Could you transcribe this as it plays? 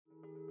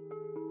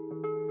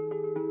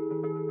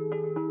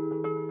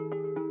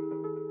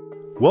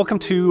Welcome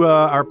to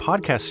our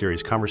podcast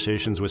series,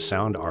 Conversations with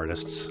Sound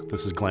Artists.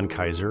 This is Glenn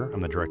Kaiser.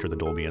 I'm the director of the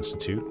Dolby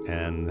Institute,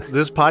 and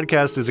this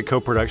podcast is a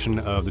co-production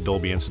of the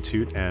Dolby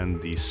Institute and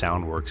the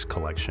Soundworks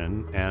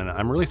Collection. And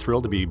I'm really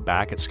thrilled to be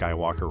back at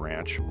Skywalker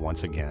Ranch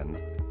once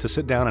again to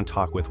sit down and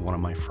talk with one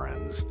of my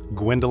friends,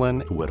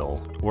 Gwendolyn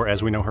Whittle, or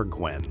as we know her,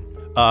 Gwen.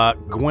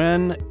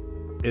 Gwen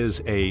is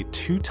a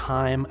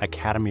two-time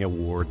Academy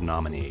Award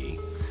nominee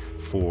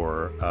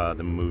for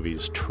the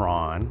movies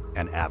Tron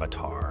and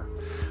Avatar.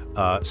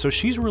 So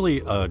she's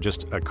really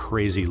just a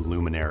crazy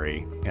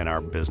luminary in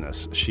our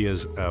business. She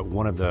is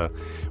one of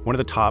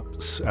the top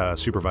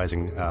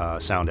supervising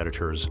sound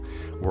editors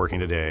working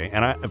today.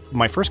 And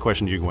my first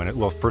question to you, Gwen,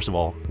 well, first of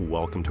all,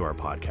 welcome to our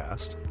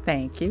podcast.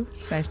 Thank you.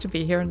 It's nice to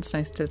be here, and it's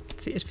nice to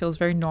see. It feels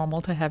very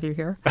normal to have you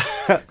here.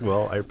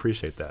 Well, I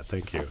appreciate that.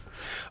 Thank you.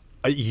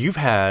 You've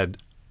had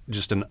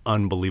just an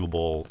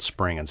unbelievable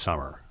spring and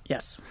summer.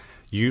 Yes.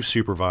 You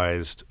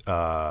supervised,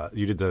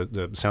 you did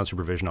the sound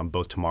supervision on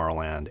both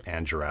Tomorrowland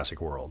and Jurassic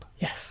World.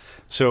 Yes.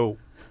 So,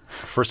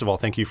 first of all,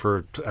 thank you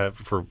for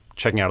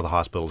checking out of the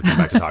hospital to come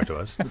back to talk to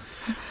us.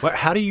 But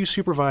how do you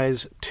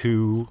supervise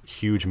two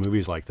huge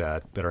movies like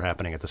that are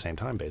happening at the same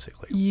time,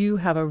 basically? You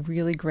have a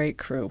really great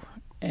crew,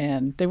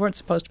 and they weren't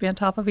supposed to be on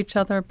top of each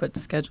other, but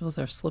schedules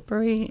are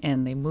slippery,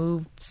 and they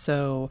moved,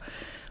 so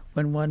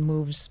when one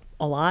moves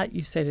a lot,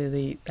 you say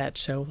to that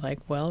show, like,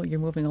 well, you're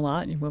moving a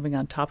lot and you're moving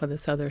on top of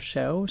this other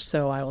show,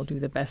 so I will do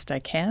the best I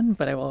can,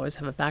 but I will always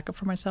have a backup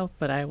for myself,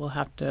 but I will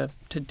have to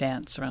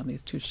dance around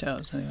these two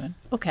shows. And they went,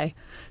 okay.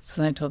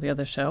 So then I told the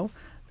other show,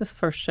 this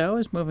first show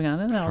is moving on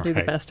and I'll do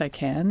the best I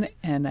can,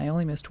 and I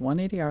only missed one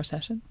ADR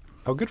session.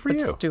 Oh, good for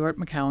but you. Stuart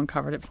McCowan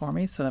covered it for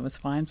me, so that was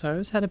fine. So I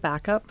always had a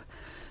backup,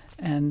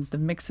 and the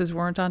mixes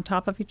weren't on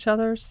top of each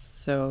other,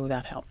 so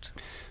that helped.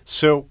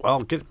 So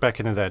I'll get back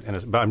into that,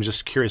 but I'm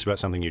just curious about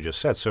something you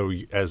just said. So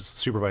as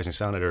supervising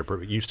sound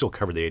editor, you still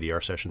cover the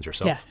ADR sessions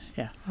yourself?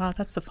 Yeah. Oh,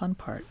 that's the fun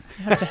part.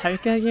 You have to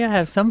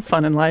have some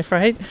fun in life,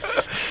 right?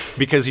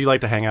 Because you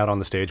like to hang out on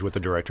the stage with the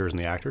directors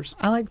and the actors?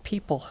 I like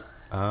people.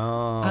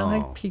 Oh. I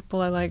like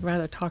people. I like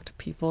rather talk to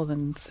people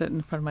than sit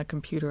in front of my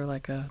computer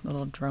like a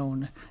little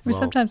drone. I mean,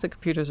 sometimes the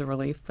computer's a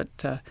relief,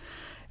 but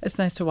it's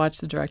nice to watch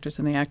the directors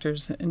and the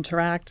actors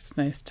interact. It's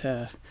nice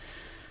to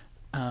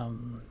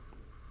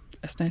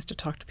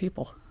talk to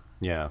people.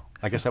 Yeah,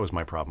 I guess that was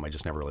my problem. I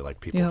just never really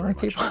liked people you don't very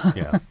like much.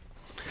 People? Yeah.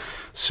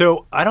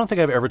 So I don't think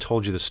I've ever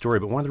told you this story,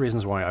 but one of the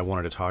reasons why I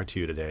wanted to talk to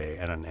you today,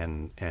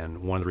 and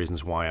one of the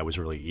reasons why I was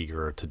really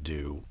eager to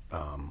do,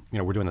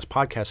 we're doing this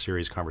podcast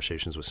series,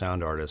 Conversations with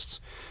Sound Artists,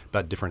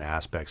 about different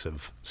aspects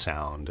of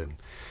sound and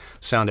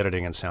sound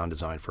editing and sound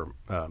design for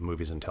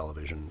movies and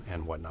television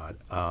and whatnot.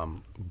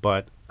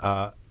 But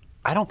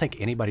I don't think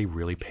anybody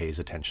really pays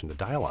attention to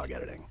dialogue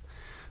editing.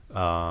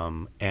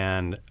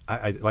 And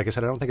I like I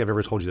said, I don't think I've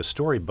ever told you this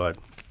story, but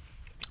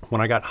when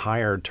I got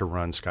hired to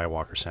run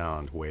Skywalker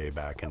Sound way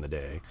back in the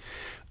day,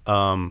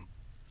 I'd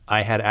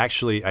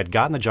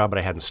gotten the job, but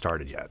I hadn't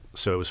started yet.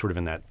 So it was sort of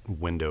in that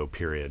window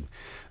period.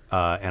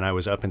 And I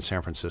was up in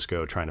San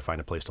Francisco trying to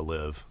find a place to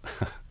live.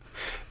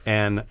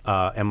 And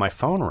my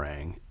phone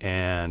rang,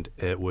 and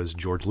it was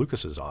George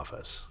Lucas's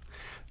office.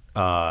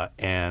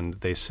 And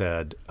they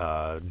said,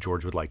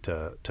 George would like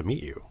to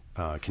meet you.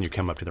 Can you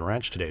come up to the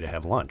ranch today to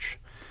have lunch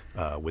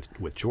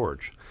with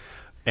George?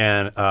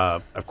 And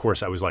of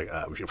course, I was like,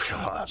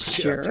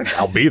 sure.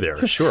 I'll be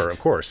there. Sure,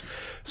 of course.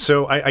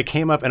 So I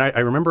came up, and I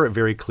remember it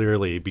very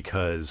clearly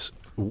because,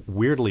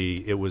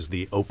 weirdly, it was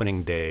the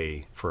opening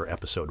day for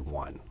episode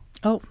 1.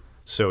 Oh.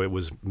 So it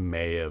was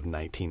May of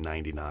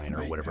 1999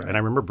 or whatever. Right. And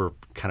I remember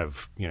kind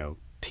of,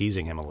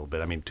 teasing him a little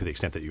bit. I mean, to the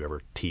extent that you ever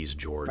tease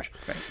George,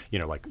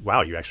 right. Like,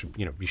 wow, you actually,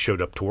 you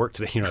showed up to work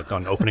today,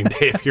 on opening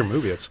day of your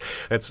movie.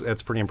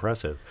 That's pretty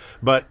impressive.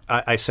 But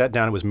I sat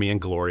down. It was me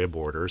and Gloria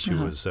Borders, who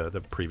was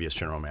the previous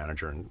general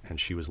manager, and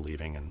she was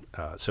leaving.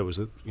 And so it was,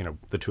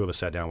 the two of us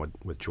sat down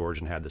with George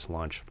and had this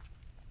lunch.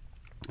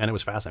 And it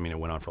was fast. I mean, it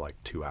went on for like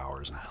 2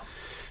 hours. And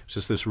it's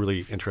just this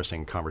really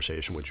interesting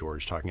conversation with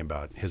George, talking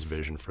about his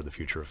vision for the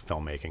future of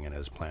filmmaking and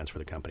his plans for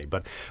the company.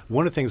 But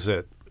one of the things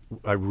that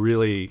I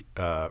really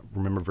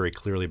remember very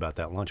clearly about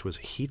that lunch was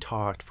he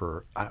talked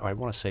for, I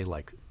want to say,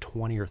 like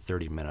 20 or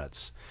 30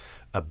 minutes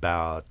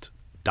about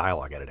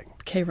dialogue editing.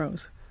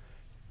 K-Rose.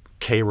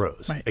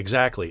 K-Rose, right.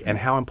 Exactly, and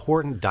how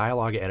important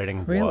dialogue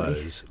editing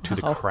really? Was to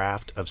the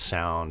craft of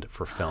sound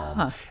for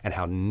film, and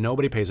how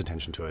nobody pays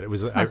attention to it. It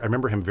was I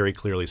remember him very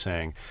clearly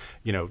saying,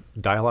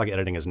 dialogue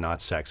editing is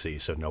not sexy,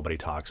 so nobody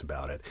talks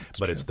about it,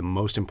 but it's the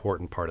most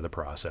important part of the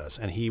process.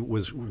 And he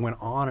went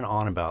on and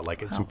on about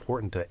it's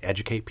important to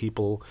educate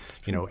people,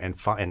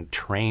 and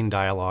train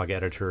dialogue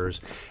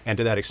editors, and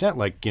to that extent,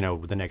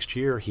 the next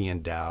year he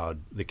endowed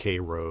the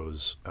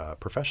K-Rose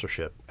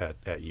professorship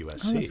at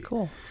USC. Oh, that's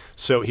cool.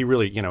 So he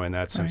really, in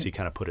that sense, he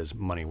kind of put his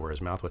money where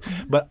his mouth was.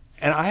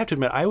 And I have to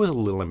admit, I was a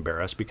little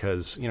embarrassed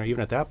because, even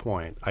at that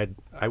point, I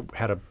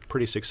had a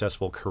pretty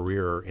successful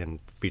career in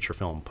feature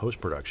film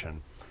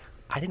post-production.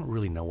 I didn't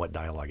really know what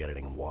dialogue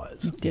editing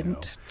was. You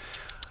didn't?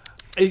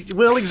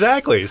 Well,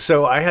 exactly.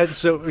 So I had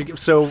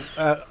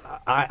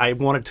I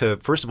wanted to,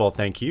 first of all,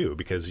 thank you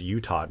because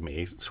you taught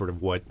me sort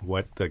of what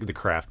the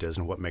craft is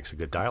and what makes a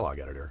good dialogue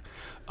editor.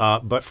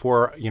 But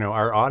for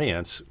our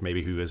audience,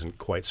 maybe who isn't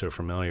quite so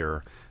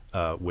familiar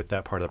with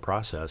that part of the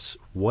process,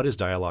 what is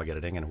dialogue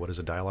editing and what does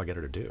a dialogue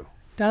editor do?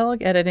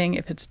 Dialogue editing,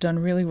 if it's done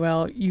really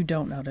well, you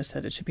don't notice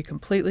it. It should be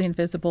completely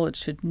invisible. It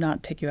should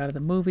not take you out of the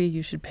movie.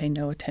 You should pay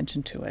no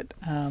attention to it.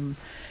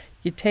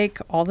 You take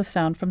all the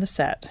sound from the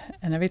set,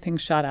 and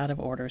everything's shot out of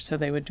order. So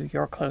they would do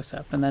your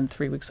close-up, and then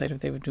 3 weeks later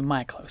they would do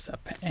my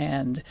close-up.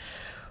 And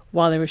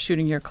while they were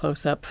shooting your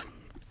close-up,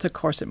 it's a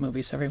corset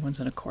movie, so everyone's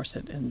in a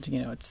corset, and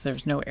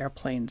there's no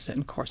airplanes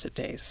in corset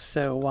days.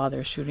 So while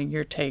they're shooting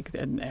your take,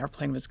 an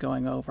airplane was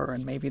going over,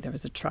 and maybe there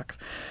was a truck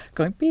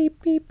going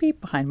beep beep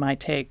beep behind my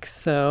take.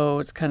 So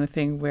it's kind of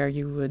thing where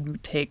you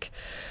would take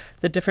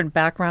the different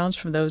backgrounds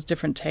from those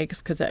different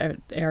takes because the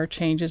air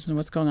changes and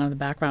what's going on in the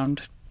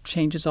background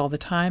changes all the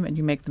time, and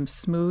you make them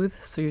smooth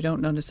so you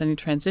don't notice any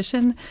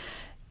transition.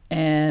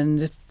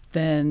 And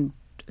then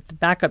the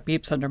backup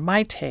beeps under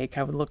my take,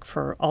 I would look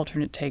for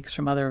alternate takes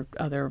from other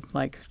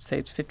like say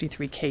it's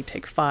 53K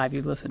take 5.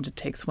 You listen to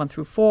takes 1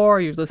 through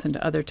 4. You listen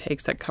to other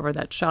takes that cover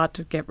that shot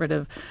to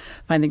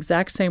find the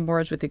exact same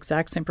words with the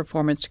exact same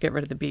performance to get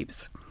rid of the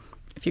beeps.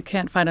 If you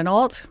can't find an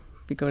alt,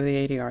 you go to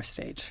the ADR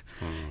stage.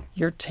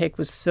 Your take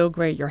was so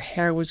great, your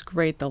hair was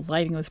great, the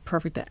lighting was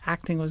perfect, the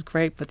acting was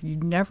great, but you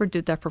never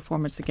did that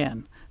performance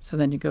again. So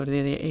then you go to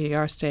the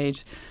ADR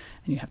stage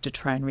and you have to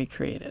try and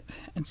recreate it.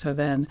 And so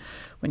then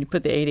when you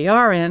put the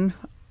ADR in,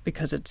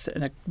 because it's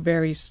in a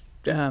very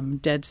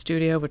dead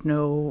studio with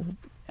no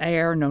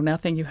air, no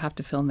nothing, you have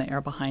to fill in the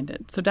air behind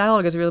it. So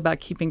dialogue is really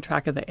about keeping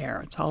track of the air.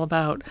 It's all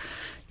about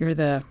you're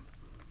the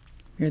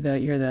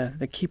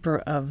keeper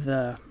of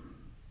the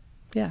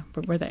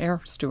but we're the air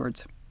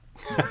stewards.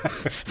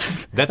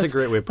 That's a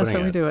great way of putting it.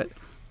 That's how we do it.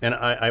 And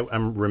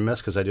I'm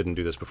remiss because I didn't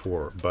do this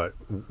before, but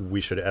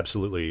we should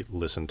absolutely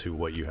listen to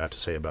what you have to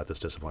say about this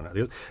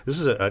discipline. This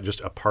is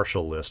just a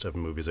partial list of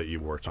movies that you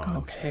worked on.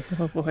 Okay.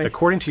 Oh, boy.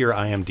 According to your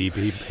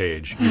IMDb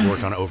page, you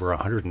worked on over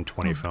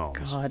 120 films.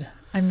 God.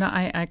 I'm not.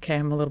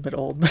 I'm a little bit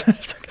old.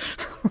 But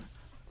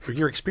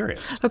You're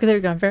experienced. Okay, there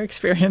you go. I'm very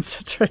experienced.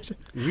 That's right.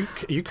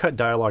 You cut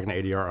dialogue and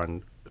ADR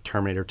on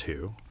Terminator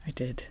 2. I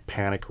did.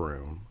 Panic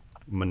Room,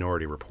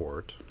 Minority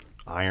Report,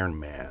 Iron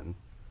Man,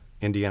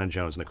 Indiana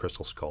Jones and the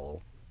Crystal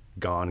Skull,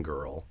 Gone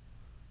Girl,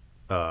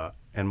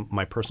 and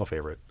my personal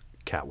favorite,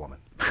 Catwoman.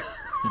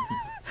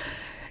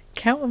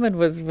 Catwoman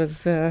was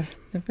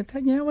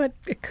you know what?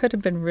 It could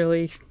have been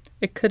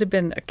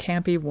a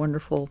campy,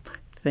 wonderful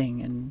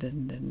thing,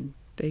 and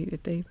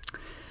they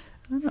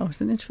I don't know.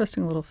 It's an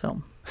interesting little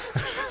film.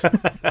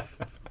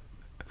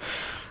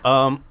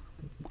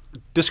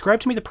 Describe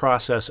to me the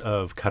process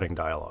of cutting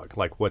dialogue.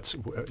 Like,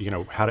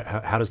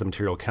 how does the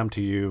material come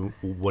to you?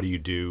 What do you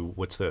do?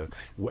 What are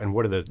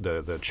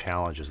the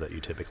challenges that you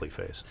typically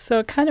face? So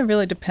it kind of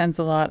really depends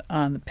a lot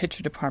on the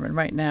picture department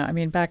right now. I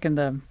mean, back in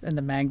the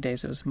mag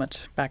days, it was much.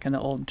 Back in the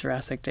old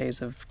Jurassic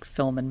days of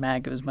film and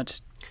mag, it was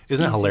much.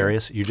 Isn't it easier.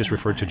 hilarious? You just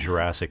referred to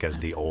Jurassic as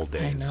the old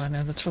days. I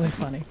know. That's really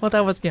funny. Well,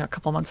 that was a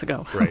couple months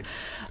ago. Right.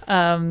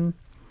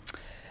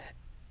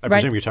 I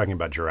presume you're talking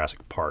about Jurassic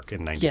Park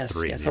in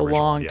 '93. Yes, a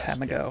long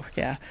time ago.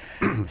 Yeah.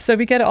 So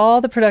we get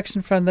all the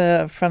production from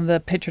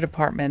the picture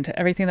department,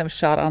 everything that was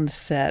shot on the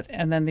set,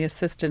 and then the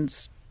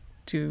assistants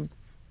do.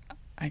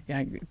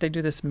 They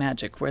do this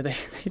magic where they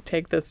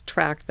take this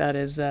track that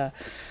is.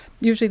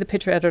 Usually the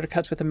picture editor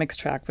cuts with a mix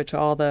track, which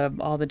all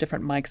the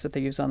different mics that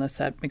they use on the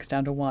set mix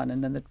down to one,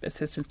 and then the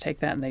assistants take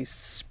that and they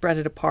spread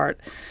it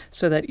apart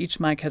so that each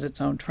mic has its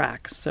own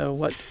track.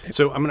 So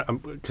I'm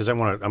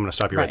gonna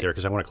stop you right there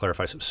because I want to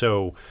clarify.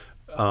 So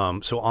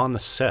on the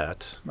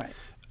set, right.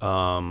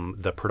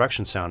 The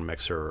production sound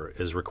mixer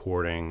is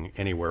recording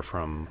anywhere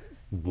from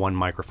one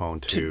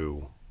microphone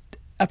to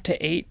up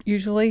to 8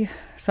 usually,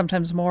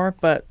 sometimes more,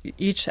 but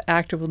each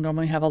actor will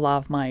normally have a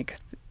lav mic.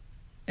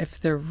 If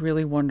they're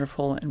really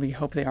wonderful, and we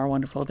hope they are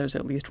wonderful, there's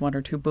at least 1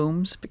 or 2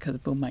 booms because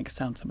boom mics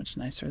sound so much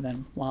nicer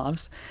than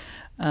lavs.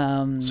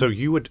 So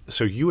you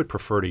would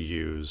prefer to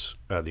use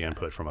the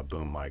input from a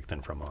boom mic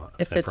than from a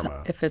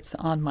if it's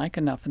on mic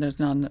enough and there's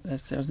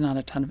not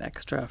a ton of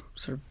extra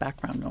sort of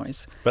background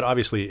noise. But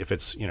obviously, if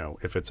it's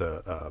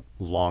a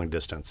long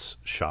distance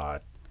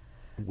shot,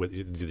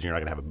 you're not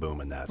going to have a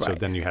boom in that. Right. So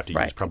then you have to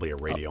use probably a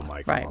radio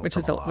mic, which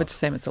is the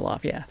same as the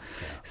lav. Yeah.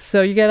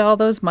 So you get all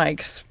those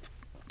mics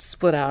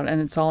split out,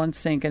 and it's all in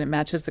sync, and it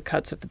matches the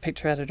cuts that the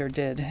picture editor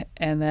did,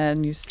 and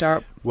then you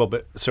start. Well,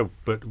 but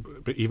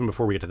even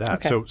before we get to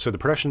that, so the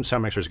production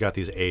sound mixer's got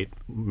these 8,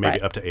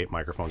 maybe up to 8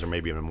 microphones, or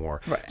maybe even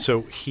more. Right.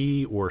 So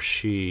he or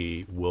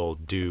she will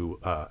do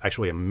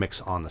actually a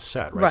mix on the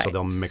set, right? So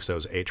they'll mix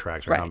those 8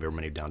 tracks or however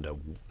many down to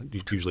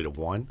usually to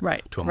 1,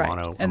 to a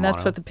mono, and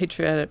that's what the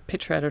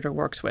picture editor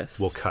works with.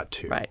 We'll cut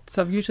to. Right.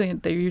 So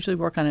they usually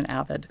work on an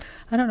Avid.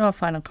 I don't know if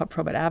Final Cut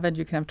Pro, but Avid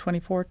you can have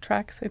 24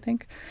 tracks, I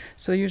think.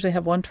 So they usually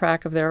have one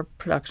track of their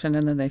production,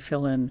 and then they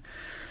fill in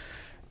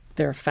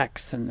their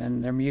effects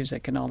and their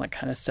music and all that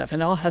kind of stuff.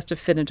 And it all has to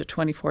fit into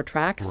 24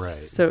 tracks. Right.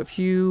 So if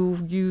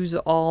you use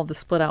all the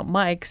split out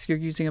mics, you're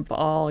using up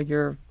all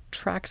your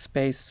track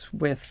space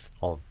with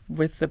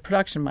the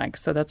production mics.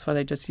 So that's why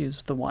they just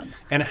use the one.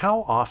 And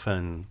how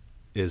often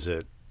is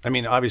it? I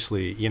mean,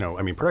 obviously,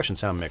 production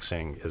sound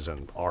mixing is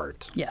an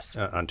art. Yes.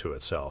 Unto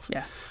itself.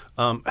 Yeah.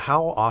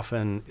 How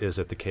often is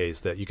it the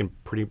case that you can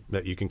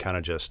kind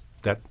of just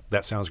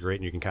that sounds great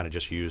and you can kind of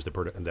just use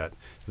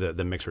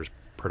the mixer's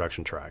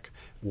production track,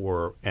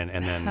 and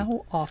then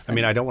how often? I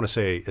mean, I don't want to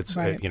say it's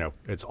Right.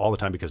 It's all the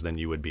time, because then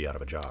you would be out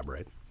of a job,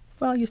 right?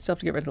 Well, you still have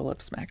to get rid of the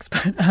lip smacks,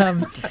 but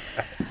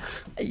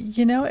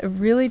it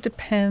really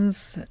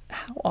depends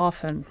how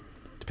often.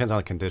 Depends on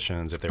the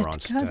conditions, if they were on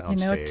stage.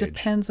 It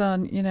depends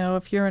on,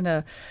 if you're in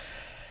a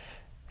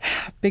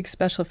big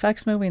special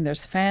effects movie and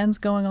there's fans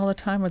going all the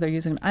time, or they're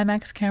using an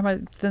IMAX camera,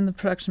 then the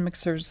production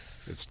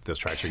mixers those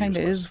tracks are kind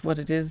of useless.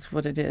 is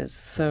what it is.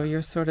 So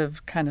you're sort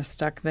of kind of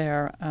stuck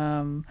there.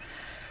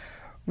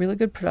 Really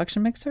good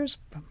production mixers,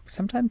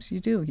 sometimes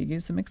you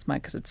use the mix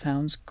mic because it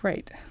sounds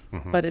great.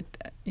 Mm-hmm. But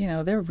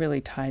they're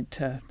really tied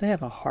to, they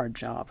have a hard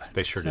job.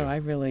 They sure do. So I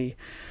really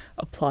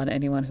applaud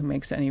anyone who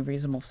makes any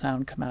reasonable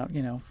sound come out,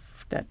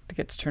 that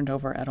gets turned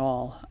over at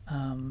all.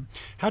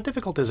 How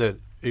difficult is it?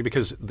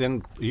 Because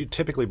then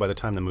typically by the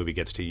time the movie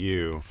gets to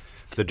you,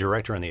 the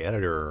director and the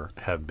editor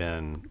have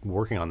been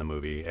working on the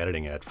movie,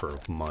 editing it for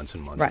months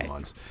and months Right. and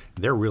months.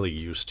 They're really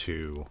used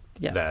to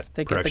Yes, that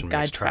they get the production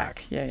mix guide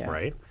track. Yeah.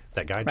 Right?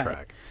 That guide Right.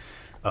 track.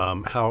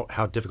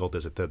 How difficult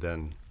is it to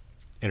then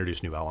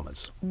introduce new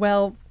elements?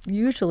 Well,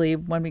 usually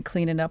when we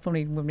clean it up,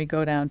 when we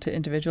go down to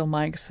individual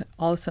mics,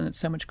 all of a sudden it's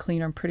so much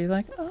cleaner and pretty.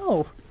 Like,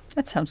 oh,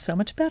 that sounds so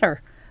much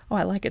better. Oh,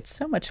 I like it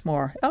so much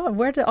more. Oh,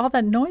 where did all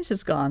that noise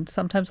is gone?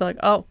 Sometimes they're like,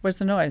 oh, where's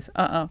the noise?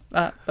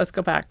 Let's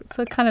go back.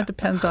 So it kind of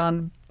depends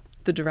on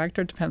the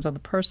director, depends on the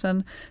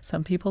person.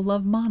 Some people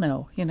love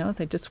mono,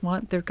 they just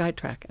want their guide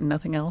track and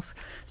nothing else.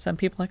 Some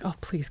people are like, oh,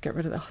 please get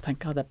rid of that. Oh, thank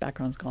God that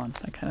background's gone,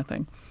 that kind of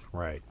thing.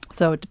 Right.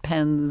 So it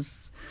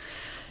depends.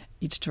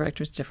 Each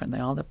director is different. They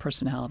all have their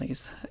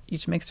personalities.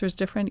 Each mixer is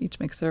different. Each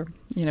mixer,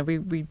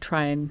 we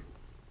try and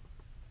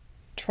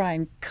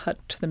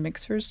cut to the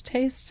mixer's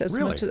taste as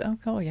Really? much as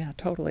yeah,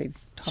 totally.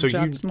 Tom So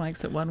Johnson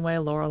likes it one way,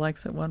 Laura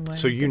likes it one way.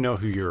 So you know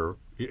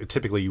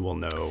typically you will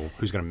know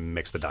who's going to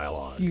mix the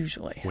dialogue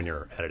usually when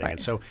you're editing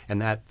Right. it.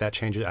 And that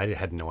changes. I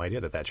had no idea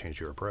that changed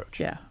your approach.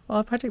 Yeah.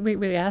 Well,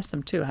 we asked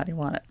them too, how do you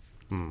want it?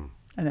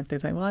 And if they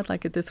think, well, I'd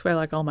like it this way,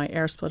 like all my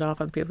air split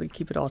off, I'd be able to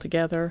keep it all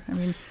together. I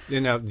mean,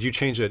 Now, do you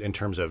change it in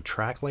terms of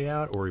track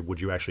layout, or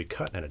would you actually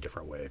cut in a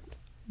different way?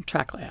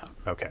 track layout.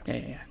 Okay.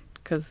 Yeah.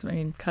 Because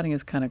cutting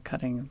is kind of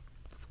cutting.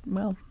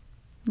 Well,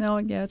 no,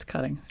 yeah, it's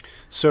cutting.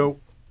 So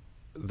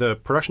the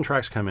production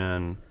tracks come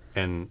in,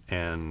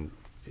 and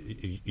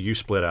you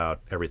split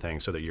out everything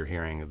so that you're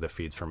hearing the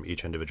feeds from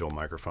each individual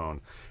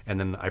microphone. And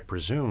then I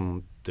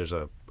presume there's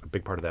a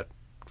big part of that,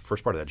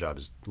 first part of that job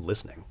is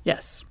listening.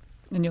 Yes.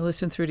 And you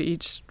listen through to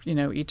each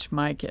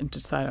mic and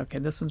decide, okay,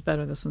 this one's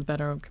better, this one's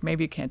better.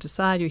 Maybe you can't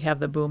decide. You have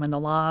the boom and the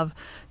lav.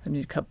 Then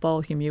you cut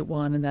both, you mute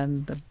one, and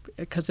then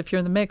because if you're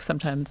in the mix,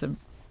 sometimes the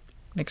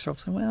mixer will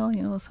say, well,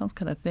 it sounds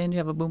kind of thin. You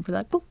have a boom for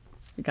that. Boom,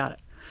 you got it,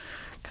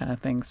 kind of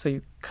thing. So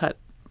you cut.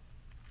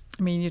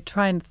 You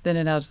try and thin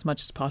it out as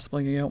much as possible.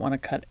 You don't want to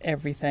cut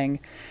everything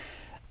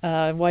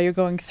while you're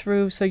going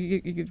through. So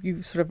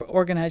you sort of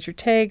organize your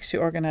takes, you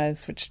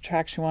organize which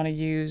tracks you want to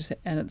use,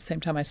 and at the same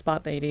time I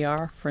spot the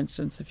ADR. For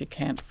instance, if you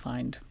can't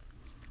find,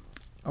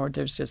 or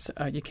there's just,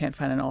 you can't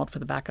find an alt for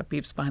the backup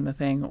beeps behind the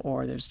thing,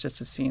 or there's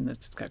just a scene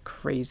that's got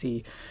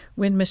crazy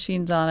wind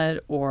machines on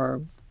it,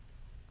 or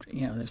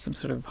there's some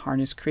sort of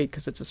harness creak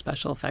because it's a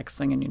special effects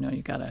thing, and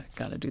you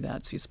gotta do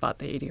that. So you spot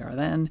the ADR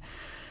then,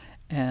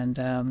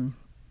 and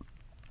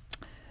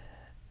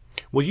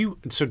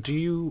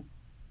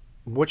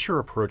what's your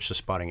approach to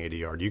spotting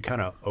ADR? Do you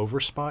kind of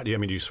overspot? Do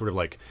you sort of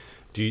like,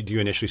 do you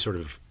initially sort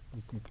of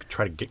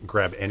try to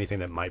grab anything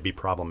that might be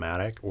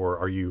problematic, or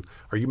are you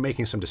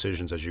making some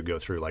decisions as you go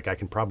through? Like, I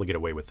can probably get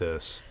away with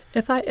this.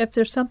 If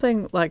there's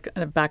something like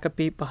a backup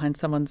beat behind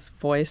someone's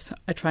voice,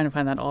 I try and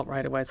find that alt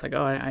right away. It's like,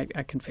 oh,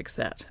 I can fix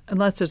that.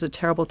 Unless there's a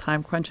terrible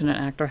time crunch and an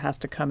actor has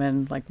to come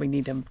in, like we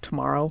need him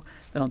tomorrow,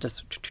 then I'll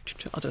just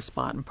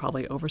spot and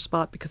probably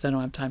overspot because I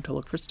don't have time to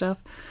look for stuff.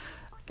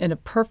 In a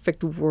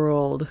perfect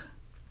world,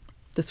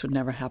 this would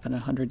never happen in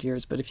 100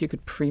 years, but if you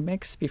could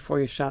pre-mix before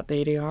you shot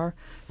the ADR,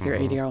 your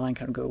ADR line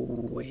can go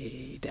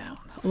way down.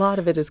 A lot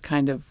of it is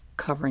kind of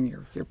covering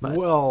your butt.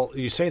 Well,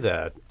 you say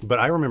that, but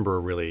I remember a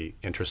really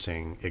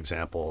interesting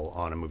example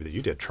on a movie that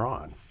you did,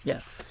 Tron.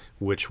 Yes.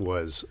 Which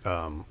was,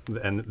 and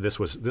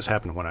this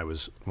happened when I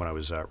was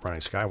running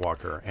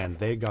Skywalker, and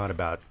they got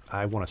about,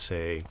 I want to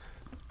say,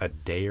 a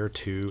day or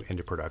two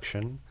into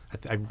production.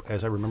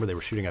 As I remember, they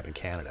were shooting up in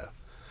Canada.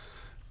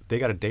 They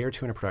got a day or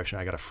two into production.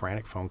 I got a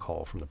frantic phone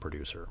call from the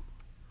producer,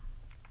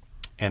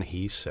 and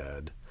he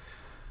said,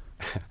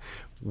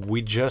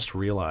 we just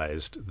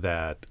realized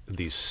that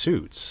these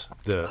suits,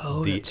 the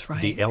that's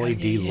right.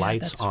 LED Yeah,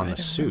 lights that's on right.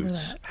 the I remember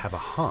suits that. have a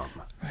hum.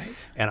 Right.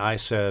 And I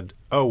said,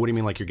 "Oh, what do you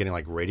mean? Like you're getting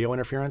like radio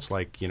interference?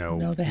 Like No,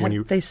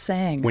 when they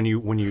sang. when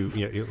when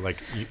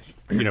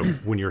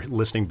you're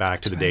listening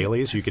back to the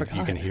dailies, you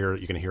can hear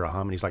a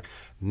hum." And he's like,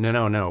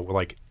 "No,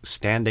 like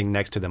standing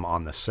next to them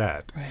on the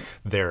set,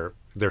 Right.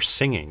 they're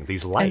singing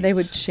these lights, And they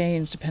would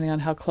change depending on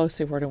how close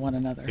they were to one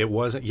another. It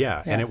wasn't,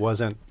 Yeah. and it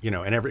wasn't,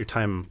 and every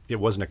time it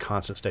wasn't a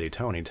constant steady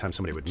tone. Anytime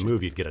somebody would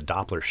move, you'd get a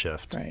Doppler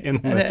shift. Right.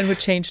 In And it would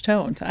change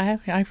tones.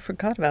 I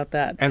forgot about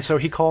that. And so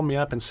he called me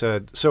up and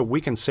said, "So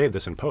we can save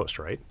this in post,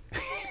 right?"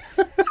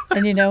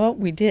 And you know what?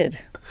 We did.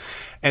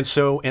 And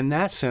so in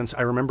that sense,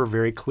 I remember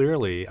very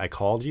clearly, I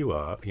called you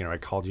up, I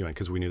called you in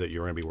because we knew that you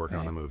were going to be working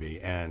on the movie,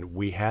 and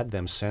we had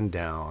them send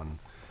down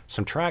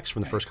some tracks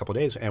from the first couple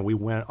of days, and we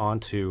went on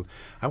to,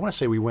 I want to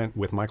say we went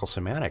with Michael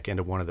Szymanczyk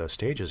into one of the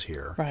stages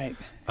here. Right.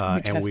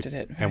 And we tested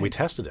it. And we right.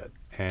 tested it.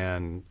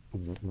 And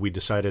we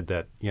decided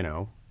that,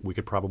 we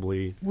could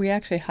probably... We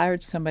actually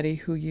hired somebody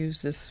who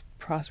used this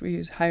process.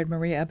 We hired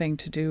Marie Ebbing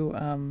to do...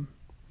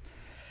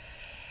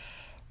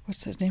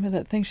 what's the name of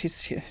that thing? She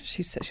said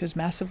she was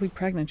massively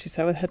pregnant. She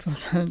sat with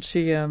headphones on. And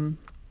she I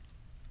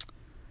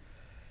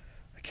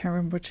can't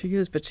remember what she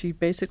used, but she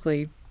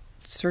basically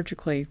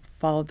surgically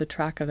followed the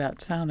track of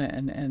that sound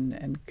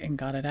and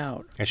got it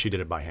out. And she did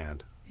it by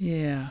hand.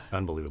 Yeah.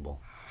 Unbelievable.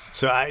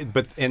 So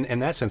but in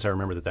that sense, I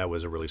remember that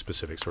was a really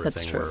specific sort of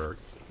That's thing true. where,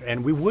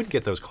 and we would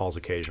get those calls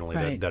occasionally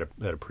Right. that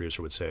a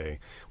producer would say,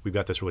 "We've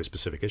got this really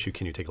specific issue.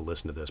 Can you take a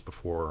listen to this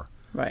before,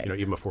 Right.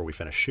 even before we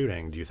finish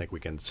shooting? Do you think we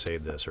can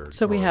save this?"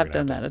 So we or have we're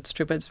done gonna that. It's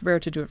true, but it's rare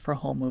to do it for a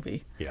whole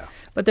movie. Yeah.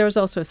 But there was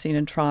also a scene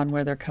in Tron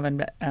where they're coming.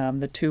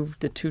 The two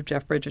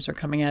Jeff Bridges are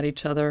coming at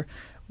each other.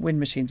 Wind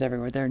machines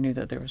everywhere. They knew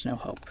that there was no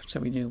hope, so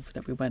we knew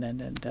that we went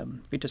in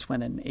and we just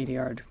went and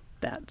ADR'd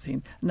that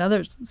scene.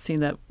 Another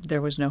scene that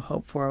there was no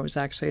hope for was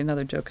actually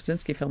another Joe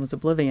Kosinski film, was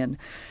Oblivion,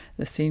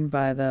 the scene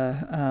by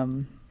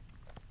the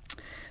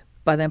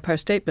Empire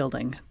State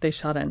Building. They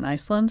shot it in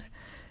Iceland,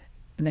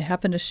 and they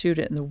happened to shoot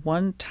it in the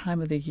one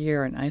time of the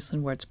year in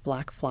Iceland where it's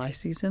black fly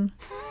season.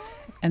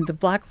 And the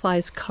black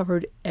flies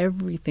covered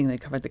everything. They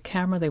covered the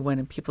camera. They went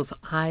in people's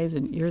eyes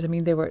and ears. I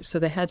mean, they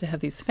had to have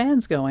these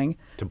fans going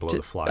To blow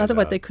the flies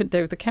Otherwise, out. they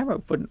couldn't. The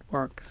camera wouldn't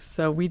work.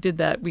 So we did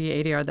that. We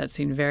ADR'd that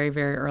scene very,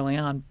 very early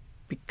on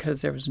because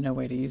there was no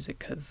way to use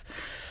it.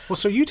 Well,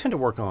 so you tend to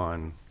work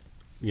on,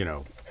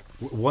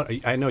 what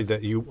I know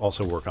that you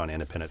also work on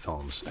independent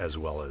films as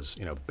well as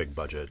big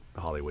budget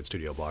Hollywood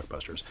studio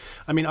blockbusters.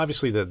 I mean,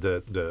 obviously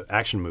the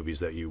action movies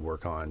that you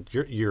work on,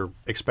 you're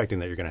expecting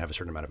that you're going to have a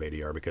certain amount of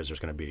ADR because there's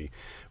going to be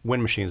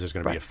wind machines, there's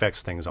going to be Right.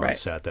 effects things on Right.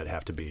 set that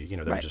have to be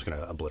they're Right. just going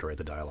to obliterate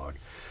the dialogue.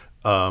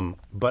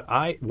 But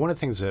one of the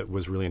things that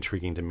was really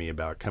intriguing to me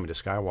about coming to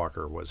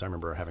Skywalker was I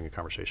remember having a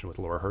conversation with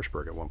Laura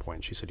Hirschberg at one point,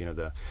 and she said,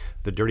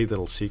 the dirty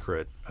little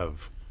secret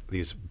of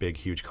these big,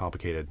 huge,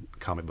 complicated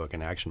comic book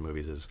and action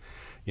movies is,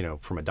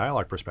 from a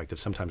dialogue perspective,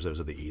 sometimes those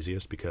are the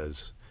easiest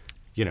because,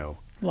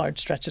 Large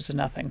stretches of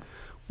nothing.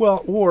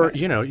 well, or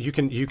you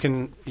can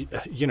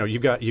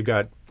you've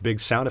got big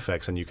sound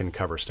effects and you can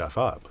cover stuff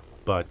up,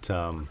 but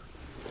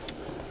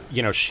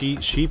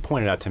she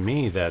pointed out to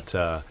me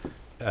that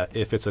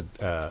if it's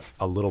a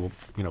little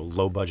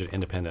low budget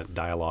independent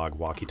dialogue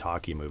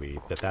walkie-talkie movie,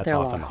 that's They're a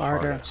often lot the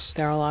harder. hardest.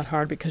 They're a lot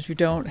harder because you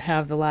don't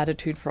have the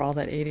latitude for all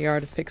that ADR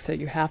to fix it.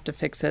 You have to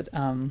fix it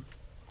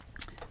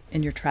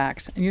in your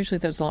tracks, and usually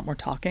there's a lot more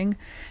talking.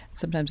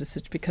 Sometimes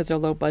it's because they're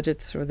low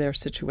budgets or their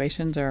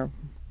situations are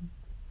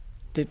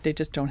they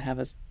just don't have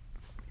as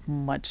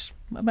much.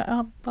 Well,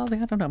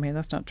 I don't know. Maybe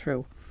that's not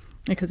true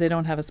because they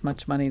don't have as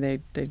much money.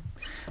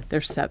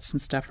 Their sets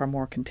and stuff are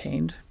more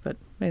contained. But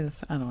maybe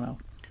I don't know.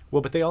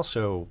 Well, but they're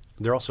also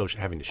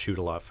having to shoot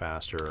a lot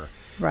faster.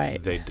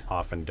 Right. They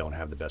often don't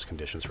have the best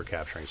conditions for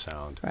capturing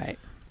sound. Right.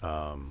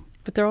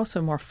 But they're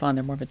also more fun.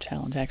 They're more of a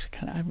challenge.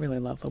 Actually, I really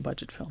love low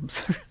budget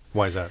films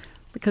Why is that?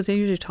 because they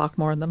usually talk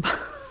more in them,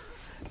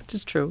 which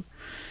is true.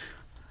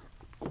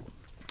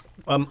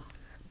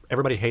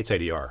 Everybody hates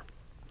ADR.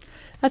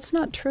 That's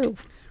not true.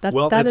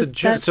 Well, this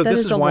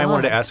is why I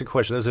wanted to lie. ask a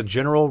question. There's a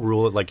general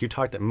rule, like you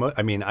talked.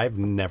 I mean, I've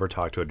never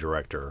talked to a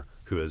director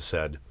who has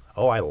said,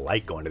 "Oh, I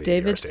like going to the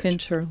David ADR stage."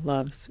 Fincher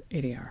loves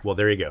ADR. Well,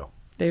 there you go.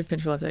 David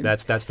Fincher loves ADR.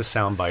 That's the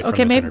soundbite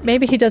Okay, from this interview.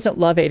 maybe he doesn't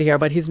love ADR,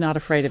 but he's not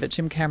afraid of it.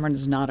 Jim Cameron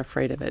is not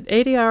afraid of it.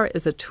 ADR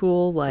is a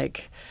tool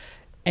like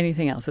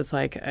anything else. It's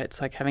like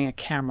having a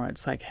camera.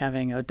 It's like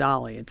having a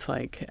dolly. It's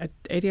like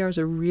ADR is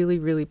a really,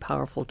 really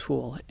powerful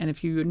tool, and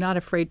if you're not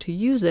afraid to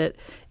use it,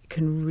 it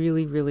can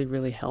really, really,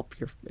 really help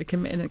it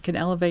can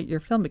elevate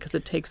your film because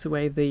it takes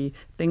away the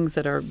things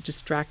that are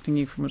distracting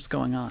you from what's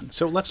going on.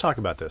 So let's talk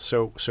about this.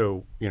 So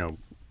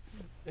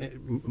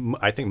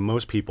I think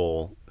most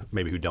people,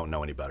 maybe who don't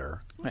know any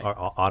better, Right.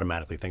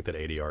 automatically think that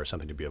ADR is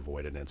something to be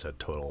avoided and it's a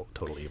total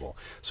evil.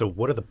 So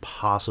what are the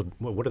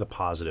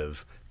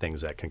positive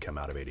things that can come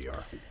out of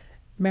ADR?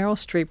 Meryl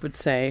Streep would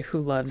say, who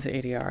loves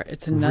ADR,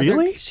 it's another.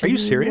 Really? She Are you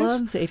serious?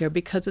 loves ADR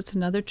because it's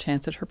another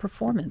chance at her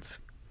performance.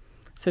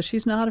 So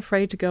she's not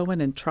afraid to go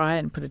in and try it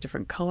and put a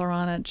different color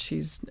on it.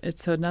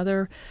 It's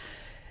another.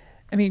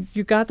 I mean,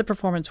 you got the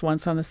performance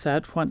once on the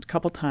set, one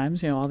couple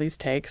times, all these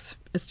takes.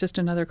 It's just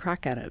another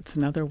crack at it. It's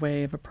another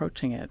way of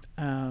approaching it.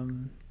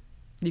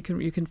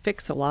 You can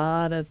fix a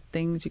lot of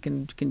things. You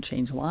can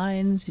change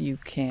lines. You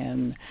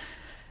can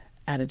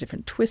add a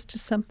different twist to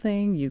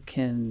something. You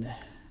can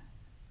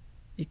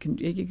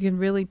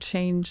really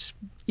change,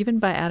 even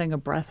by adding a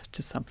breath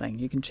to something.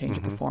 You can change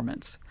a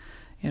performance.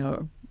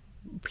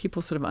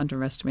 People sort of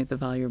underestimate the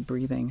value of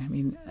breathing. I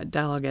mean,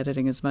 dialogue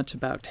editing is much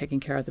about taking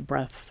care of the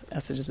breath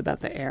as it is about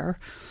the air.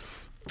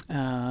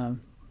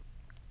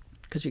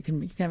 Because you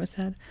can have a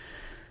sad,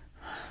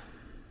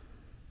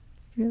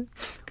 and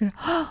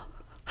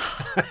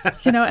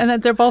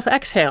then they're both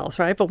exhales,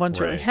 right? But one's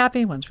really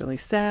happy, one's really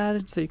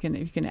sad. So you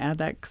can add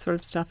that sort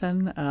of stuff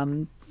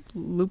in.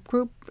 Loop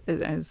group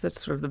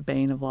that's sort of the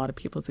bane of a lot of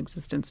people's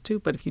existence too.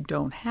 But if you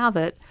don't have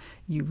it,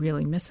 you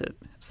really miss it.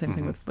 Same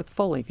thing with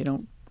Foley. If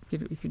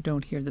you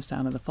don't hear the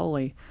sound of the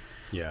Foley,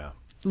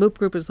 loop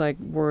group is like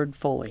word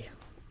Foley,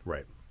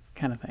 right?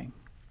 Kind of thing.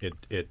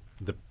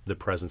 The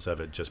presence of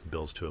it just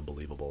builds to a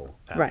believable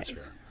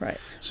atmosphere. Right.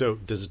 So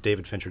does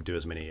David Fincher do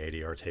as many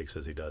ADR takes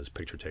as he does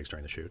picture takes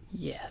during the shoot?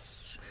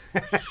 Yes,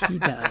 he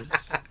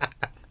does.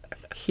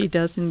 He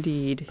does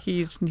indeed.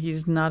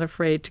 He's not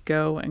afraid to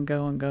go and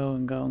go and go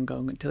and go and go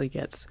until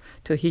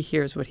he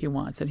hears what he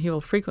wants. And he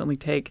will frequently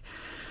take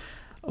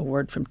a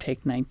word from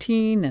take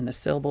 19 and a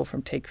syllable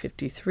from take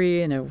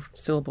 53 and a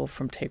syllable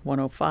from take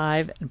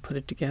 105 and put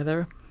it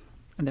together,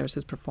 and there's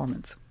his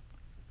performance.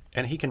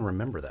 And he can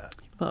remember that.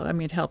 Well, I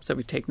mean, it helps that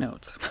we take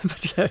notes.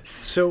 But yeah.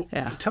 So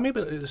tell me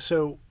about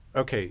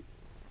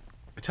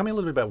Tell me a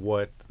little bit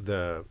about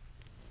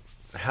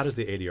how does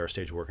the ADR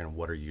stage work and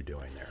what are you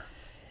doing there?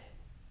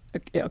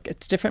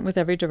 It's different with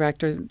every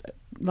director. A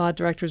lot of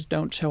directors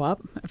don't show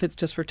up if it's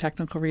just for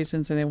technical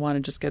reasons and they want to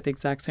just get the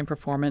exact same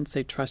performance.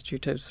 They trust you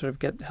to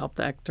sort of help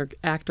the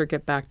actor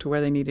get back to where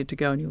they needed to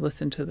go. And you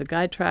listen to the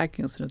guide track,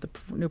 you listen to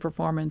the new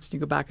performance, you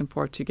go back and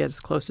forth to get as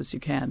close as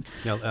you can.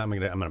 Now, I'm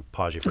gonna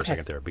pause you for a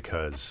second there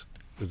because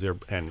this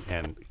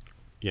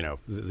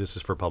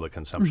is for public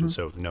consumption,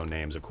 so no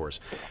names, of course.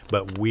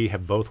 But we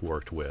have both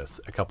worked with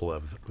a couple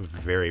of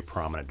very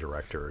prominent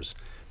directors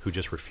who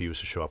just refuse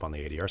to show up on the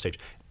ADR stage,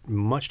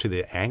 much to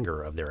the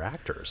anger of their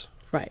actors.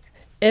 Right.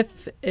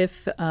 If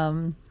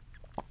And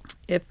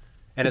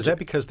is that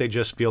because they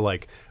just feel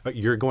like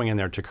you're going in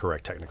there to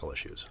correct technical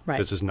issues? Right.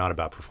 This is not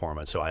about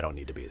performance, so I don't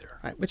need to be there.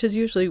 Right. Which is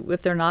usually,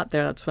 if they're not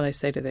there, that's what I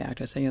say to the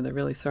actors. They're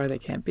really sorry they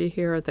can't be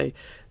here. They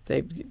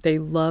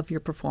love your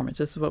performance.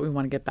 This is what we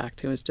want to get back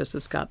to. Is just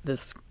it's got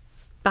this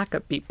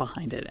backup beat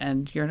behind it,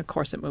 and you're in a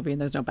corset movie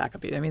and there's no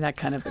backup beat. I mean, that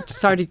kind of,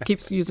 sorry to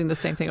keep using the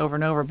same thing over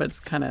and over, but it's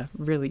kind of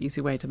really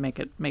easy way to make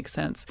it make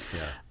sense.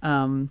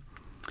 Yeah.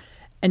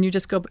 And you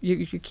just go,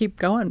 you keep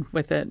going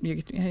with it.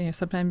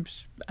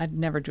 Sometimes I'd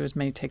never do as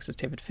many takes as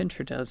David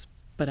Fincher does,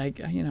 but I'll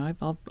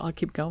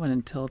keep going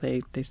until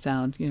they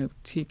sound, you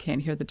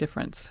can't hear the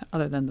difference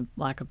other than the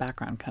lack of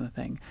background kind of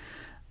thing.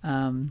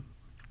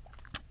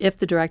 If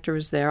the director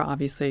is there,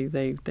 obviously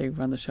they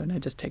run the show and I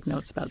just take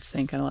notes about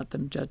sync and I let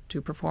them do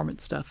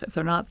performance stuff. If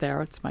they're not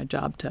there, it's my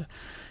job to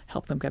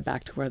help them get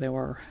back to where they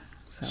were.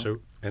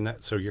 So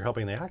you're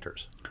helping the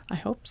actors? I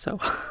hope so.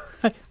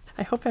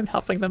 I hope I'm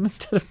helping them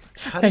instead of.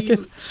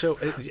 So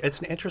it's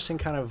an interesting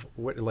kind of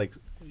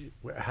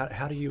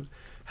how do you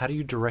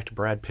direct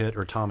Brad Pitt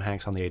or Tom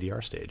Hanks on the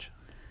ADR stage?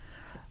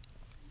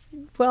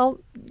 Well,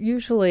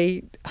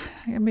 usually,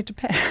 it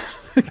depends.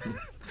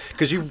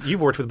 Because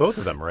you've worked with both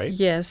of them, right?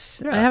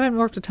 Yes. Yeah. I haven't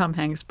worked with Tom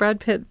Hanks. Brad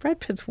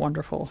Pitt's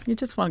wonderful. You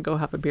just want to go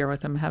have a beer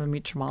with him, have him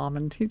meet your mom,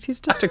 and he's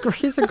just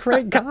he's a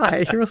great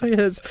guy. He really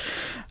is.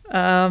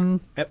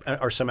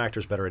 Are some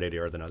actors better at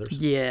ADR than others?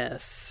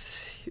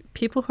 Yes.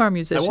 People who are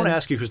musicians. I won't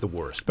ask you who's the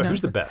worst, but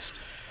who's the best?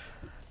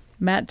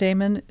 Matt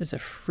Damon is a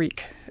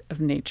freak of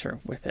nature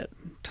with it.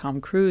 Tom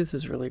Cruise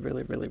is really,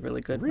 really, really,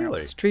 really good. Really?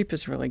 Meryl Streep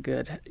is really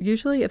good.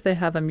 Usually if they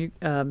have a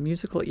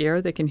musical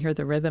ear, they can hear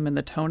the rhythm and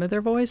the tone of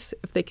their voice.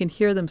 If they can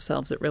hear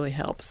themselves, it really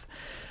helps.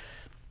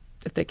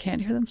 If they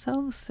can't hear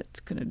themselves, it's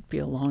going to be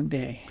a long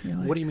day.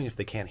 What do you mean if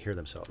they can't hear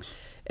themselves?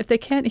 If they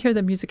can't hear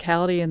the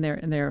musicality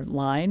in their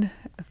line,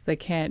 if they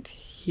can't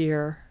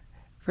hear,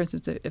 for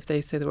instance, if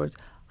they say the words,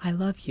 I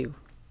love you,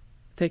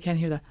 they can't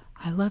hear the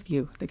I love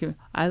you. They can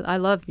I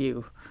love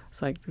you.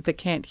 It's like if they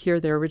can't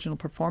hear their original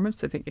performance,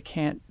 they think they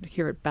can't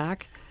hear it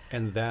back.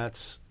 And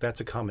that's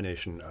a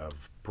combination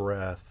of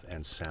breath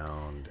and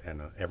sound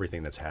and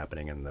everything that's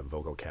happening in the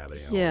vocal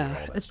cavity. And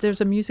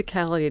there's a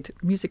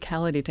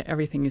musicality to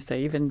everything you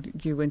say. Even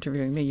you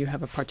interviewing me, you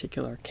have a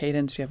particular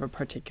cadence, you have a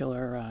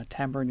particular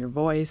timbre in your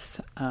voice.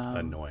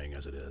 Annoying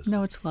as it is.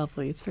 No, it's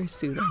lovely. It's very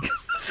soothing.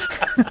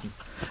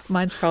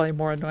 Mine's probably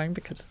more annoying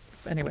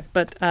anyway.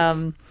 But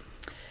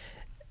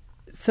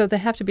so they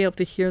have to be able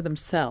to hear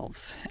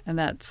themselves, and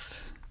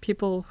that's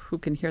people who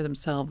can hear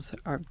themselves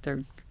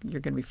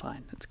you're going to be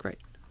fine. It's great.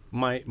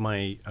 My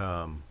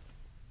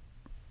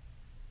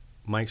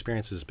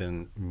experience has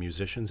been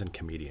musicians and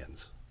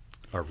comedians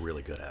are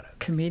really good at it.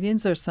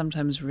 Comedians are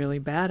sometimes really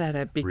bad at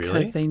it because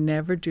Really? they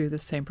never do the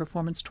same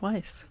performance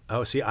twice.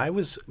 Oh, see,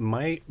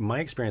 my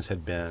experience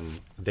had been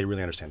they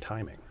really understand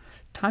timing.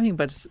 Timing,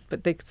 but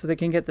they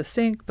can get the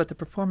sync, but the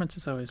performance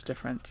is always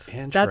different. That's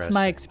Interesting.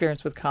 my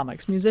experience with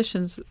comics.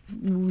 Musicians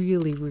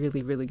really,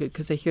 really, really good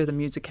because they hear the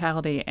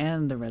musicality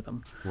and the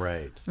rhythm.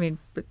 Right. I mean,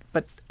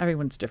 but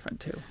everyone's different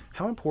too.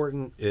 How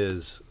important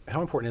is it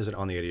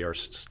on the ADR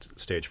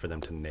stage for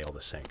them to nail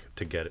the sync,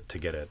 to get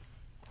it,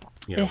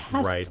 you know, It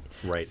has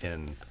right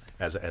in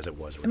as it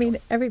was I mean,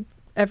 originally?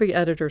 every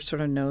editor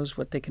sort of knows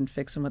what they can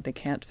fix and what they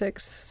can't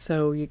fix.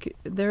 So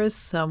there is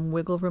some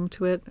wiggle room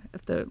to it.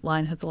 If the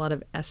line has a lot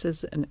of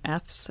S's and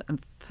F's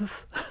and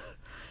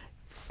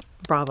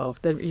bravo,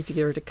 they're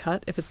easier to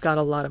cut. If it's got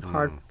a lot of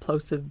hard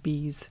plosive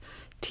B's,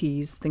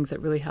 T's, things that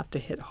really have to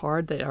hit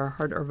hard, that are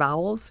hard, or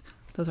vowels,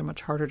 those are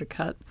much harder to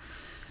cut.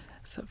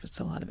 So if it's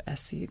a lot of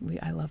SC,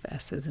 I love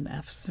S's and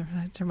F's.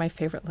 They're my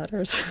favorite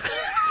letters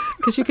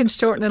because you can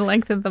shorten and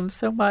lengthen them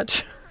so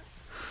much.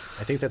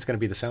 I think that's going to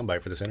be the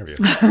soundbite for this interview.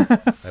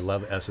 I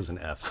love S's and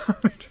F's.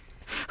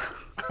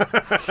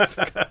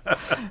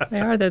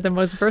 They're the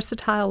most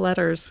versatile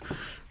letters.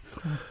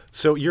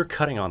 So you're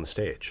cutting on the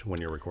stage when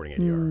you're recording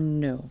ADR.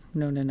 No.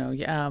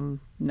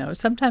 No.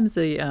 Sometimes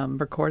the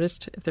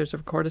recordist, if there's a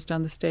recordist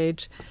on the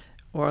stage,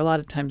 or a lot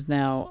of times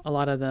now, a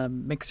lot of the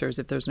mixers,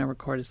 if there's no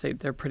recordist,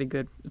 they're pretty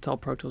good. It's all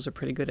Pro Tools are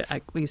pretty good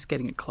at least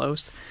getting it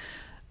close.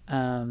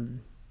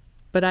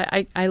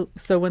 But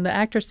so when the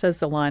actor says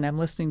the line, I'm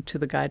listening to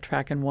the guide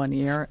track in one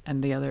ear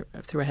and the other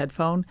through a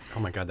headphone.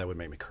 Oh my God, that would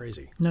make me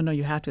crazy. No,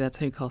 you have to. That's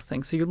how you call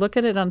things. So you look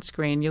at it on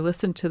screen, you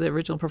listen to the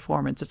original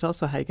performance. It's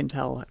also how you can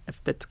tell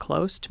if it's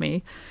close to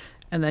me.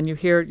 And then you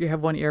have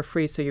one ear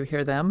free, so you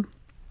hear them.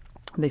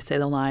 They say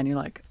the line, you're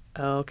like,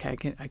 oh, okay,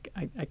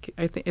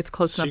 I think it's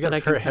close So enough you got that a I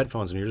pair can. of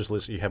headphones and you're just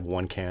listening. You have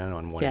one can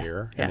on one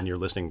ear, yeah. and then you're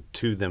listening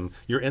to them.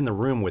 You're in the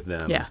room with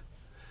them. Yeah.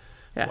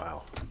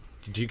 Wow.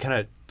 Do you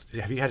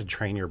have you had to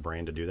train your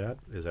brain to do that?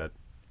 Is that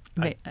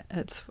I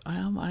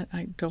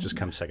don't. Just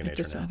comes second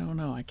nature now? I don't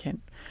know. I can't.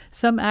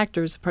 Some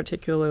actors,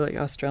 particularly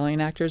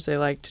Australian actors, they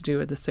like to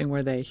do this thing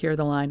where they hear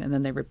the line and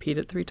then they repeat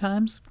it 3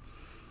 times,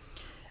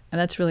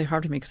 and that's really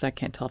hard for me because I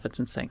can't tell if it's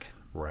in sync.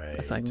 right?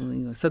 It's like,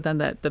 so then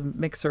the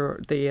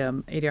mixer, the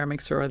ADR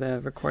mixer or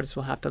the recordist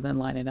will have to then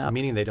line it up.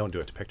 Meaning they don't do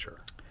it to picture.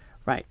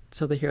 Right.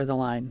 So they hear the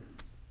line,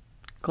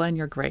 Glenn,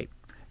 you're great.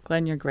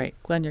 Glenn, you're great.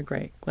 Glenn, you're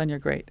great. Glenn, you're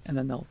great. And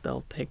then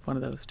they'll take one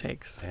of those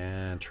takes.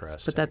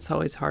 Interesting. But that's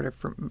always harder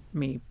for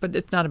me. But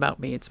it's not about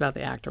me. It's about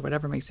the actor.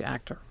 Whatever makes the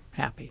actor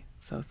happy.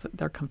 So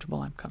they're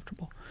comfortable. I'm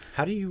comfortable.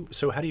 How do you?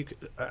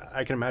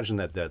 I can imagine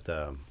that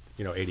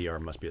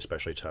ADR must be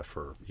especially tough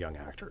for young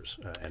actors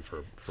and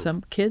for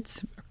Some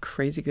kids are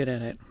crazy good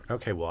at it.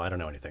 Okay, well, I don't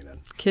know anything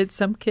then.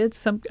 Some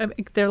kids, I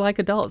mean, they're like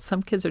adults.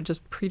 Some kids are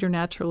just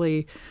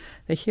preternaturally,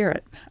 they hear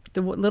it.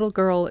 The little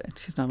girl,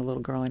 she's not a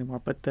little girl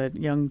anymore, but the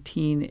young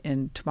teen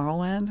in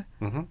Tomorrowland,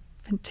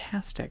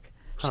 fantastic.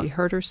 She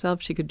heard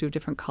herself. She could do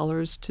different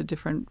colors to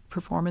different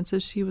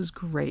performances. She was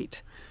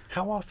great.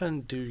 How often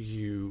do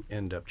you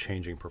end up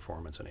changing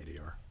performance in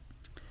ADR?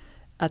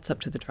 That's up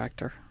to the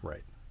director.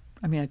 Right.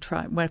 I mean, I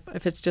try.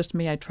 If it's just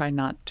me, I try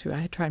not to.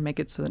 I try and make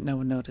it so that no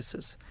one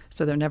notices.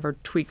 So they're never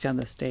tweaked on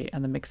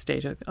the mixed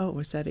stage. Like, oh,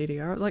 is that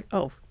ADR? Like,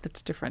 oh,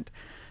 that's different.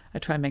 I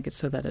try and make it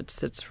so that it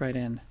sits right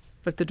in.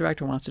 But the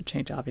director wants to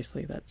change.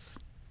 Obviously, that's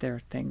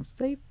their things.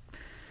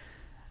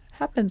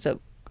 Happens at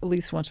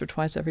least once or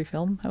twice every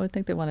film. I would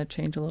think they want to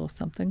change a little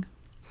something.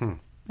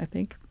 I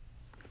think.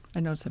 I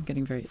notice I'm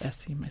getting very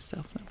S-y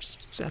myself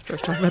after I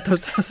talk about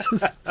those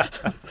S's.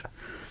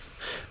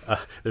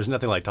 There's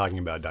nothing like talking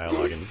about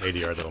dialogue in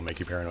ADR that'll make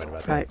you paranoid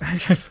about that.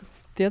 Right.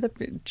 The other,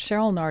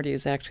 Cheryl Nardi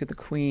is actually the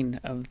queen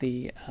of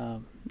the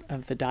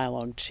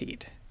dialogue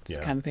cheat. It's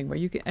the kind of thing where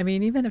you can, I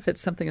mean, even if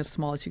it's something as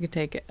small as you can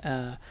take,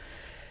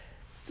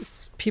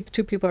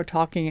 two people are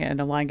talking and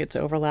a line gets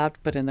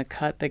overlapped, but in the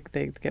cut they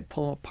get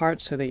pulled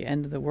apart. So the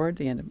end of the word,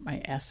 the end of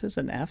my S's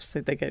and F's,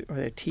 or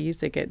their T's,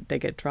 they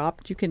get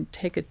dropped. You can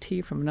take a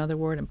T from another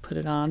word and put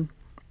it on,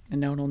 and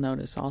no one will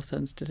notice. Also,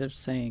 instead of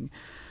saying,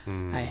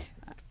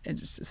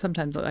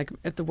 sometimes like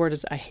if the word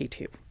is I hate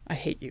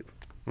you.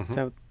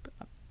 So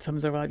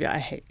someone's over like, I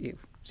hate you.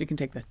 So you can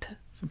take the T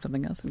from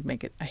something else and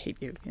make it I hate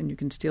you, and you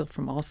can steal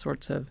from all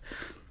sorts of.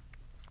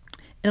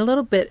 In a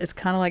little bit, it's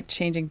kind of like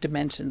changing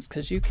dimensions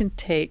because you can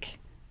take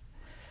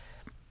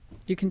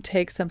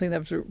something that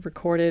was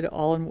recorded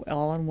all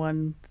in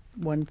one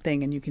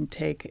thing, and you can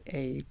take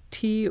a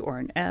T or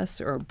an S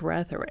or a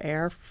breath or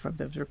air from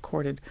that was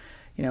recorded,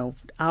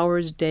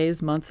 hours,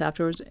 days, months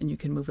afterwards, and you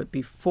can move it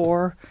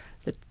before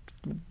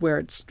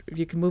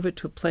you can move it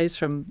to a place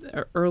from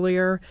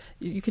earlier.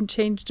 You can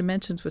change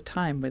dimensions with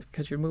time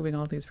because you're moving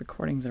all these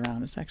recordings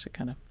around. It's actually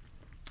kind of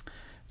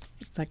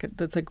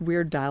that's like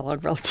weird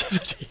dialogue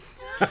relativity.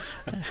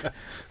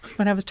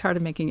 When I was tired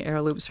of making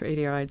air loops for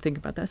ADR, I'd think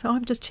about that.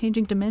 I'm just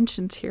changing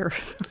dimensions here.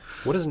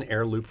 What is an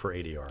air loop for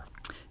ADR?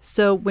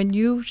 So when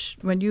you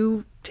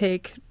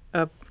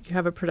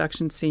have a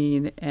production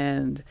scene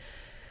and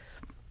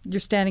you're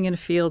standing in a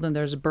field and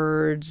there's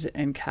birds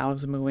and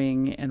cows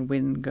mooing and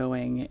wind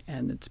going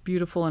and it's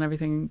beautiful and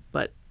everything,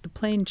 but the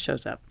plane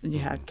shows up and you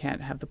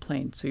can't have the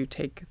plane. So you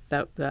take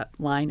that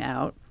line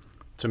out.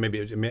 So maybe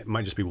it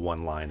might just be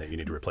one line that you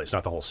need to replace,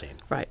 not the whole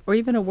scene. Right. Or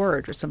even a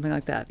word or something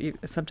like that.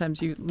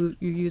 Sometimes you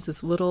use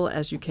as little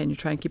as you can. You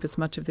try and keep as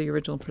much of the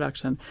original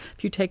production.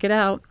 If you take it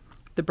out,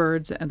 the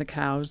birds and the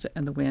cows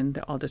and the wind,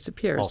 they all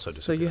disappears. Also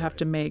so you have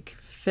to make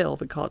fill.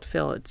 We call it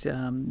fill. It's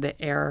the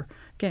air,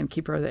 again,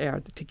 keeper of the air,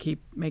 to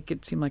make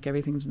it seem like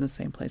everything's in the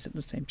same place at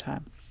the same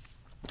time.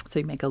 So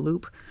you make a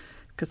loop,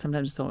 because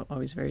sometimes it's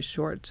always very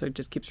short, so it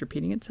just keeps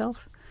repeating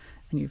itself.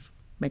 And you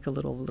make a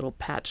little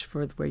patch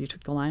for where you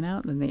took the line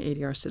out, and then the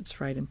ADR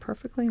sits right in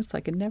perfectly. It's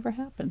like it never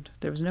happened.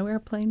 There was no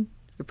airplane.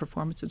 Your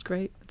performance is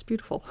great. It's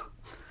beautiful.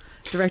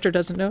 Director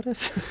doesn't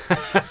notice.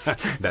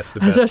 That's the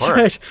best That's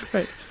part.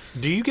 Right.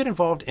 Do you get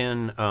involved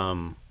in,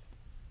 in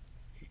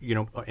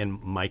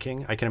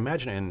miking? I can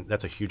imagine, and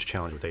that's a huge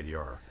challenge with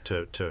ADR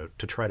to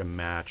try to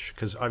match,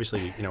 because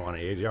obviously, on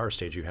an ADR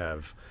stage you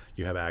have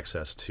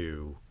access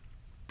to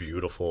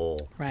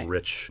beautiful,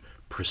 rich,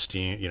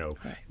 pristine,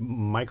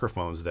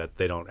 microphones that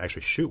they don't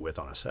actually shoot with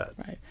on a set.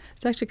 Right.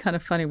 It's actually kind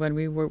of funny. When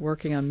we were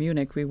working on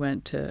Munich, we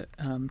went to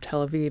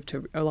Tel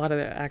Aviv. A lot of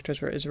the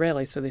actors were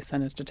Israeli, so they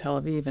sent us to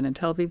Tel Aviv. And in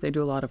Tel Aviv, they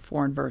do a lot of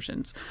foreign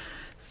versions.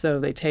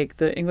 So they take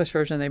the English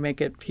version, they make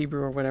it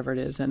Hebrew or whatever it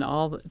is, and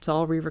it's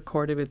all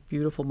re-recorded with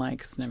beautiful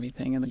mics and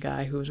everything. And the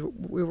guy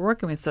we were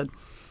working with said,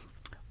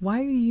 "Why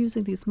are you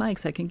using these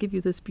mics? I can give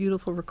you this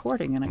beautiful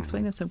recording." And I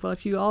explained, I said, "Well,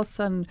 if you all of a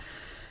sudden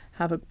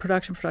have a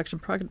production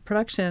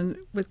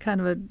with kind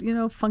of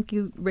a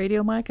funky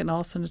radio mic, and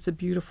all of a sudden it's a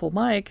beautiful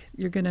mic,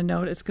 you're going to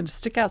know it's going to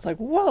stick out. It's like,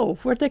 whoa,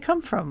 where'd they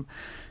come from?"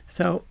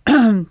 So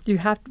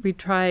we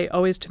try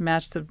always to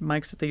match the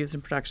mics that they use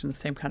in production, the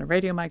same kind of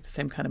radio mic, the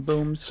same kind of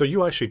booms. So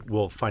you actually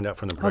will find out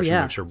from the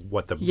production mixer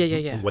what the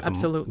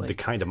absolutely, the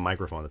kind of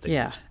microphone that they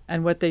use.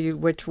 And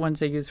which ones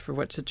they use for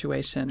what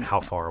situation,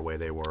 how far away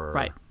they were.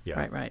 Right.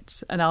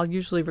 And I'll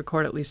usually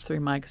record at least 3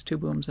 mics, 2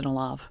 booms, and a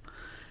lav.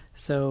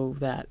 So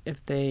that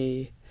if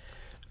they...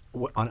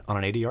 On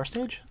an ADR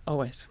stage?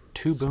 Always.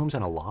 2 booms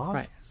and a lav?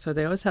 Right. So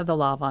they always have the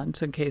lav on,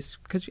 so in case...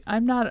 Because I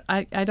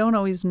don't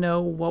always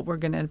know what we're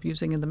going to end up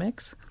using in the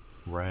mix.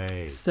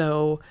 Right.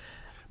 So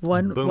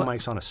boom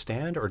mics on a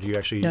stand, or do you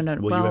actually... No.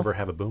 Will you ever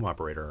have a boom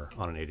operator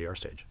on an ADR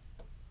stage?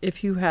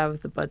 If you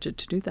have the budget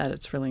to do that,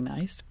 it's really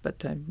nice,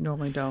 but I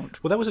normally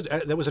don't. Well,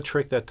 that was a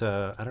trick that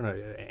I don't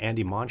know,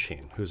 Andy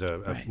Monsheen, who's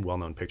a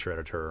well-known picture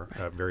editor.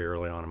 Very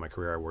early on in my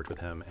career, I worked with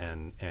him,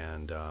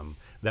 and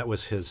that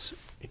was his.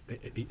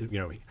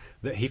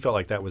 He felt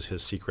like that was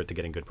his secret to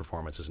getting good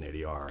performance as an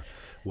ADR,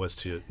 was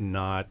to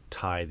not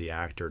tie the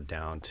actor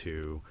down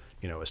to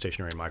a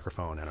stationary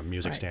microphone and a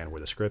music stand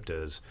where the script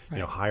is.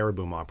 Hire a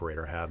boom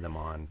operator, have them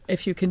on.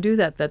 If you can do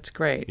that, that's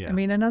great. Yeah. I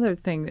mean, another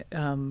thing.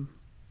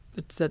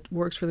 That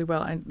works really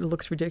well, and it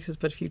looks ridiculous,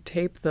 but if you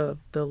tape the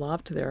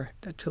lav to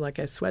like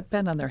a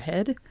sweatband on their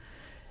head,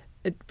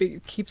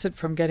 it keeps it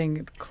from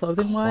getting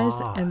clothing-wise,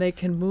 and they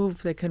can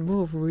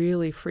move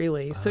really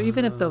freely. So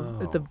even if the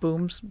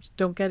booms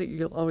don't get it,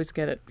 you'll always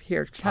get it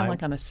here, kind of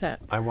like on a set.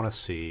 I want to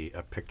see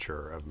a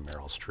picture of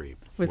Meryl Streep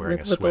wearing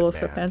a sweatband.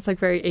 Sweatband. It's like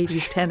very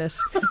 80s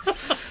tennis.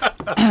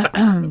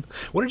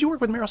 What did you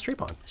work with Meryl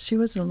Streep on? She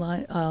was in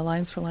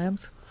Lions for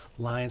Lambs.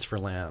 Lions for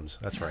Lambs.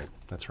 That's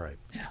right.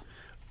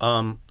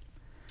 Yeah.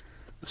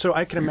 So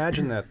I can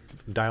imagine that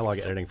dialogue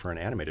editing for an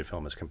animated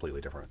film is completely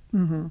different.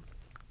 Mm-hmm.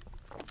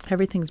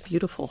 Everything's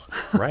beautiful.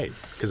 Right,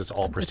 because it's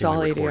all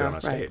pristinely recorded on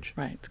a stage.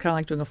 Right. It's kind of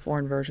like doing a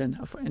foreign version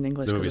of an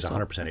English. The movie's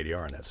 100%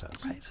 ADR in that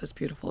sense. Right, so it's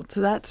beautiful. So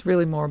that's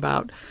really more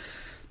about,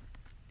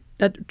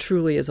 that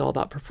truly is all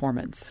about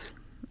performance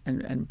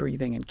and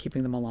breathing and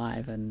keeping them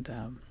alive and,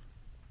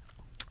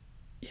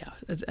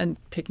 and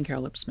taking care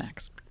of lip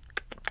smacks.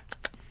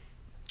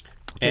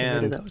 Getting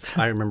rid of those.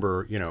 I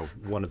remember,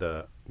 one of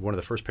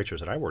the first pictures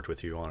that I worked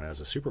with you on as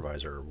a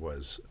supervisor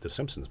was the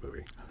Simpsons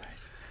movie. Right.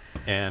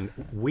 And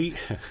we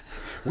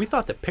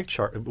thought that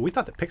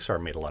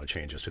Pixar made a lot of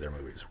changes to their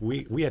movies.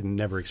 We had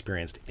never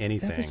experienced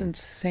anything. That was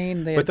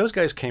insane. But those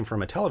guys came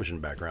from a television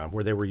background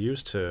where they were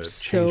used to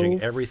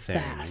changing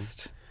everything.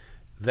 Fast.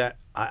 That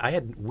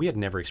we had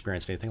never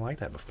experienced anything like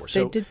that before.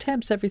 They did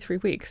temps every 3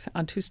 weeks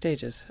on 2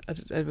 stages.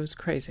 It was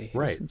crazy.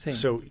 Right. It was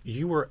insane.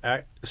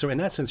 So in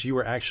that sense, you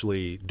were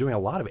actually doing a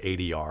lot of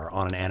ADR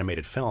on an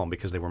animated film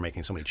because they were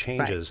making so many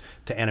changes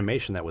to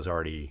animation that was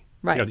already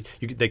right.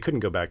 They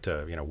couldn't go back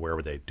to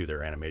wherever they do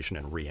their animation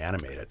and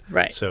reanimate it.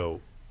 Right. So.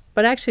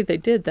 But actually, they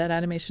did. That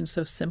animation's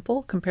so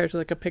simple compared to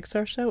like a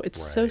Pixar show.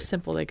 It's so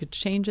simple they could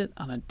change it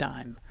on a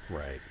dime.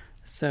 Right.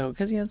 So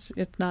because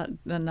it's not.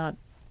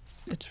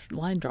 It's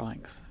line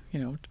drawings,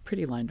 it's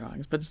pretty line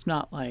drawings, but it's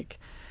not like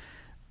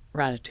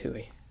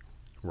Ratatouille.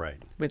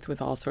 Right.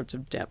 With all sorts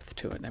of depth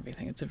to it and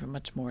everything. It's a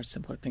much more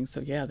simpler thing.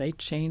 So, yeah, they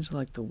changed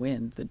like the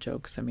wind, the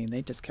jokes. I mean,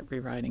 they just kept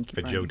rewriting. If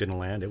a joke didn't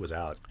land, it was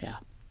out. Yeah.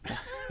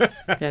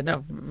 Yeah,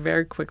 no,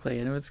 very quickly.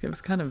 And it was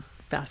kind of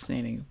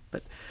fascinating.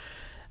 But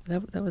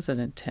that was an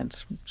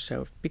intense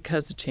show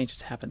because the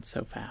changes happened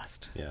so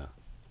fast. Yeah.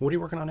 What are you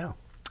working on now?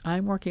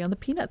 I'm working on the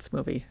Peanuts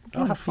movie.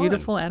 Oh, how fun.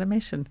 Beautiful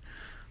animation.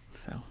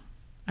 So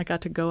I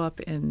got to go up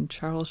in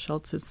Charles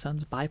Schultz's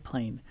son's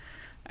biplane.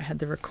 I had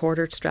the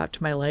recorder strapped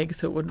to my leg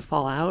so it wouldn't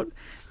fall out,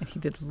 and he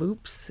did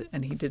loops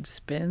and he did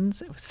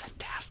spins. It was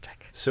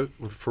fantastic. So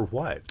for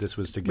what? This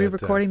was to get... We were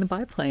recording the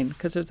biplane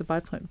because there's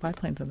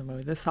biplanes in the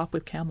movie. The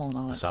Sopwith Camel and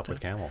all that stuff.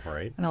 Sopwith Camel,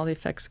 right? And all the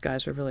effects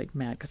guys were really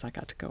mad because I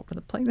got to go up in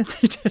the plane and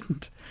they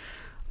didn't.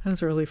 That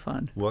was really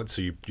fun. Well,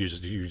 so you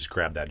just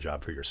grabbed that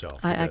job for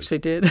yourself. I actually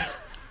did.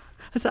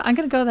 I said, I'm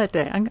going to go that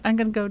day. I'm going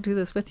to go do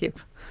this with you.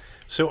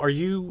 So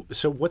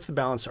what's the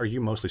balance? Are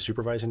you mostly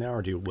supervising now,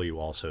 or will you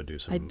also do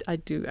some? I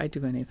do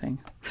anything.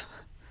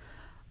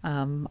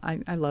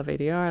 I love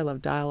ADR. I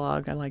love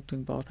dialogue. I like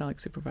doing both. I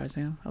like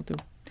supervising. I'll do.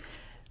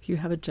 If you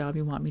have a job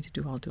you want me to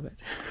do, I'll do it.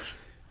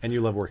 And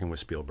you love working with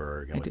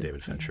Spielberg and I with do.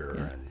 David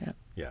Fincher.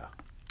 Yeah.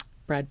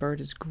 Brad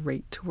Bird is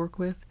great to work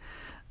with.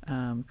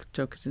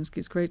 Joe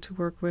Kosinski's great to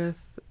work with.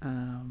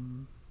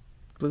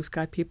 Blue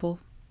Sky people,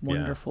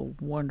 wonderful,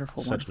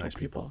 Such nice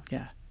people.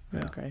 Yeah.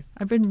 Really great.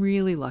 I've been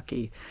really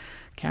lucky.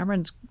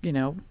 Cameron's,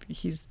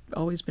 he's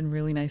always been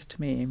really nice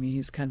to me. I mean,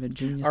 he's kind of a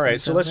genius. All right,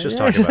 so let's just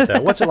talk about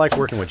that. What's it like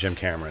working with Jim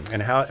Cameron,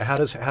 and how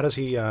does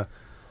he run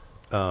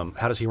an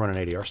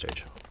ADR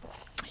stage?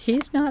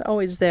 He's not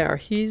always there.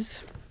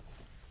 He's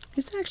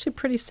actually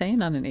pretty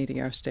sane on an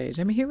ADR stage.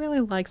 I mean, he really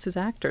likes his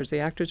actors. The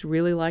actors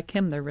really like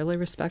him. They're really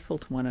respectful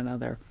to one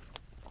another.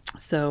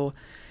 So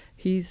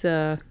he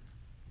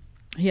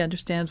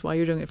understands why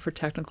you're doing it for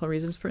technical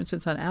reasons. For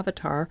instance, on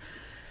Avatar,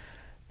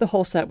 the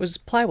whole set was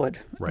plywood.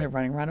 Right. They're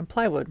running around in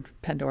plywood.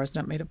 Pandora's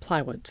not made of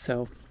plywood.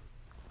 So,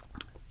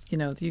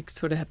 you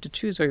sort of have to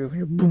choose, or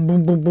you're boom,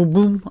 boom, boom, boom,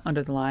 boom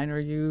under the line, or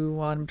you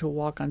want him to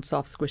walk on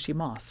soft, squishy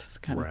moss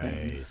kind of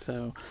thing.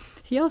 So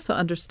he also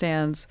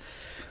understands.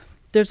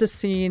 There's a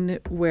scene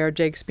where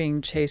Jake's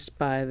being chased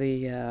by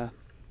the,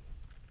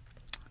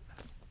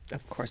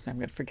 of course, I'm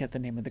going to forget the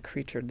name of the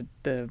creature,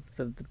 the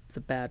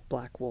bad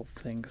black wolf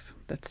things.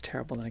 That's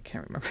terrible that I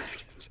can't remember their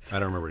names. I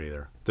don't remember it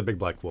either. The big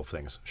black wolf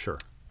things, sure.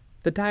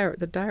 The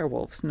dire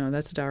wolves. No,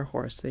 that's a dire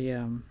horse.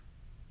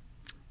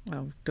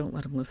 Oh, don't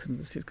let him listen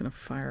to this. He's going to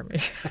fire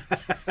me.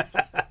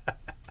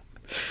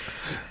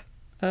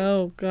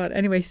 Oh, God.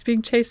 Anyway, he's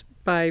being chased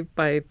by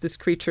this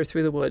creature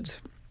through the woods.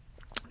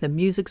 The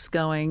music's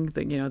going,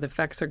 the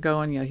effects are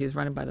going, he's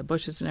running by the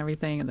bushes and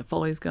everything, and the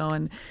Foley's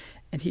going.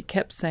 And he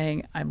kept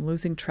saying, I'm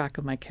losing track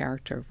of my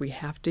character. We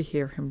have to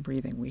hear him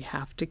breathing. You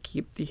have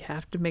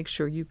to make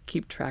sure you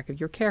keep track of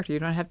your character. You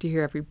don't have to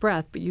hear every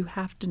breath, but you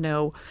have to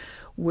know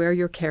where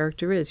your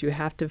character is. You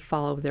have to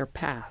follow their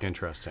path.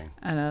 Interesting.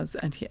 And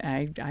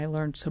I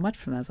learned so much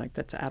from that. I was like,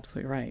 that's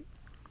absolutely right.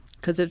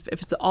 Because if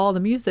it's all the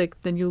music,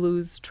 then you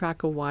lose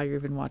track of why you're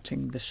even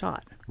watching the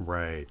shot.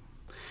 Right.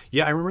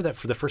 Yeah, I remember that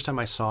for the first time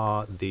I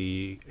saw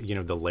the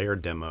layer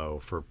demo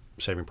for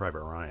Saving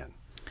Private Ryan.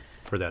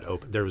 For that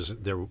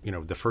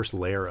the first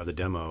layer of the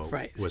demo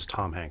was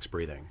Tom Hanks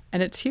breathing.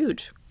 And it's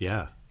huge.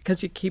 Yeah.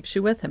 Because it keeps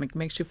you with him. It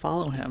makes you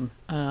follow him.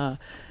 I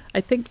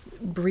think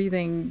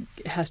breathing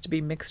has to be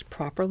mixed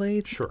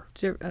properly. Sure.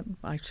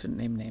 I shouldn't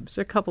name names.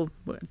 There are a couple,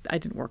 I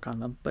didn't work on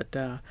them, but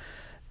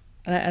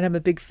and I'm a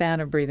big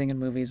fan of breathing in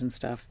movies and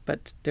stuff,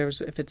 but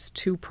if it's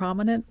too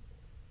prominent,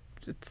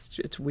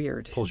 it's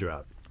weird. Pulls you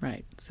out.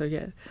 Right. So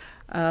yeah.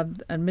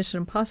 And Mission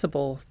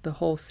Impossible, the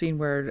whole scene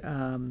where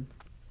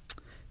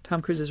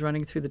Tom Cruise is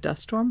running through the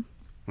dust storm.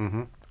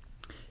 Mm-hmm.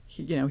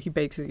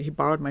 He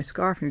borrowed my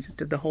scarf and he just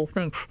did the whole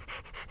thing.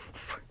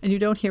 And you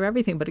don't hear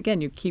everything, but again,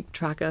 you keep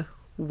track of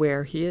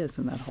where he is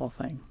in that whole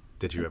thing.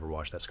 Did you ever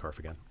wash that scarf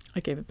again?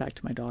 I gave it back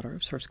to my daughter. It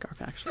was her scarf,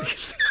 actually.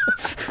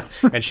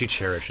 And she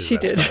cherishes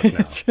that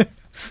scarf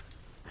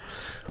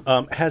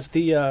now. Has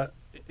the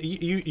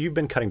you've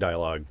been cutting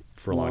dialogue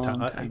for a long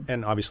time.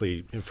 And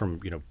obviously from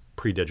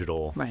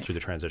pre-digital through the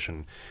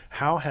transition.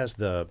 How has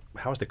the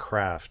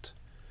craft?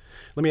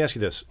 Let me ask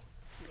you this.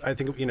 I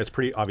think it's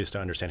pretty obvious to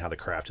understand how the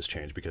craft has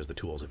changed because the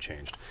tools have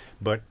changed.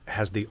 But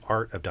has the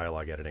art of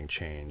dialogue editing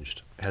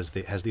changed? Has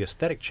the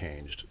aesthetic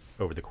changed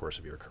over the course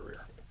of your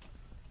career?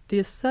 The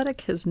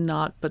aesthetic has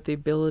not, but the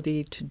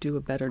ability to do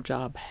a better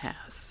job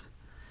has.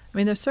 I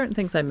mean, there's certain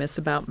things I miss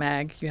about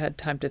MAG. You had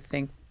time to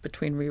think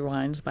between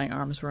rewinds. My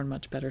arms were in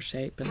much better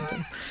shape,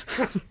 and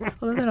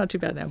although they're not too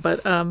bad now.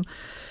 But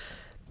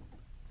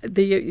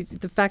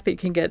the fact that you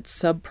can get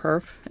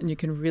sub-perf and you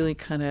can really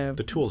kind of...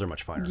 The tools are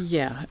much finer.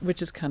 Yeah,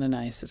 which is kind of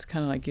nice. It's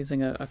kind of like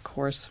using a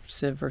coarse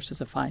sieve versus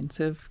a fine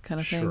sieve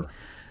kind of thing. Sure.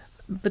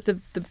 But the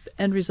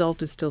end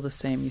result is still the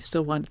same. You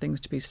still want things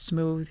to be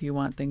smooth. You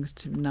want things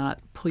to not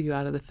pull you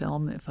out of the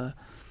film. If a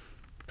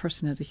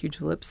person has a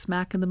huge lip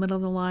smack in the middle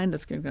of the line,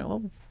 that's going to go,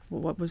 oh,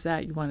 well, what was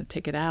that? You want to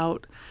take it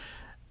out.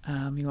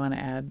 You want to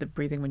add the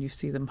breathing when you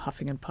see them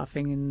huffing and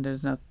puffing and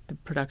the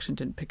production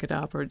didn't pick it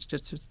up, or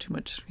there's too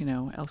much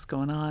else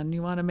going on.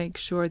 You want to make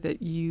sure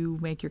that you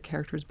make your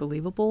characters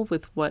believable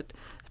with what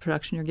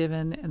production you're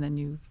given, and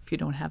then if you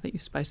don't have it, you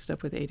spice it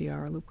up with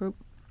ADR or loop group.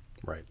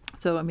 Right.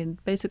 So I mean,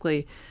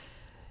 basically,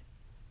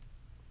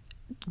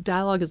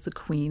 dialogue is the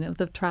queen of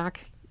the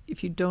track.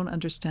 If you don't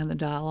understand the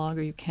dialogue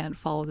or you can't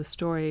follow the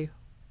story,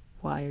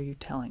 why are you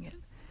telling it?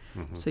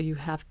 So you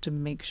have to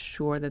make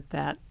sure that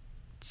that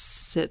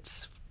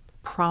sits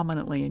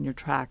prominently in your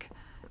track,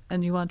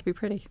 and you want it to be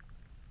pretty.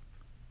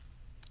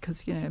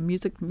 Because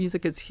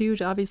music is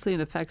huge, obviously,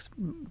 and effects,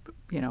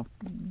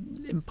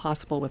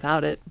 impossible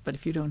without it. But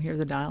if you don't hear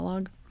the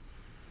dialogue,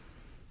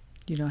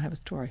 you don't have a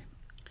story.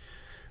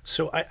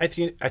 So I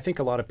think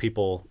a lot of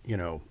people,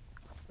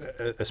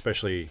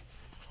 especially,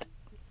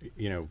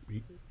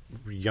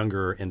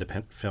 younger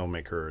independent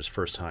filmmakers,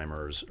 first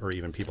timers, or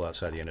even people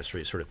outside the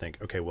industry, sort of think,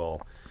 okay,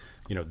 well,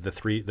 the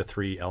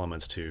three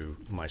elements to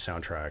my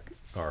soundtrack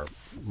are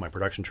my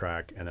production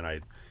track, and then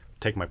I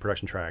take my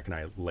production track and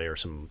I layer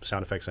some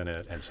sound effects in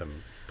it and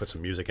put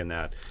some music in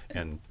that,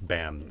 and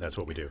bam, that's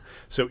what we do.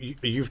 So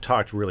you've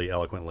talked really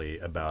eloquently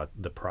about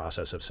the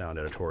process of sound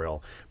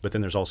editorial, but then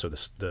there's also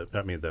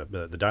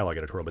the dialogue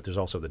editorial, but there's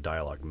also the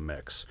dialogue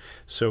mix.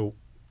 So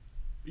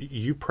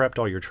you prepped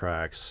all your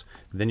tracks,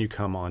 then you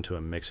come onto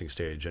a mixing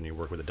stage and you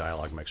work with a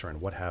dialogue mixer,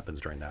 and what happens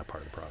during that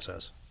part of the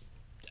process?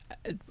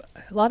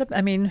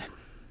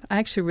 I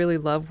actually really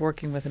love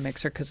working with a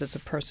mixer because it's a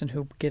person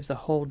who gives a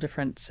whole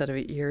different set of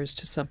ears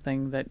to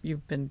something that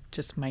you've been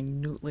just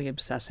minutely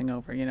obsessing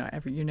over.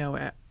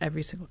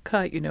 Every single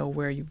cut,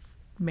 where you've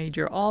made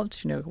your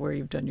alts, where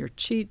you've done your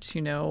cheats,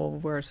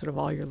 where sort of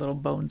all your little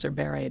bones are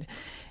buried.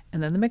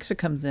 And then the mixer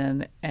comes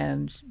in,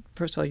 and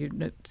first of all,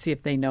 you see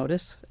if they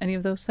notice any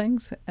of those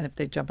things, and if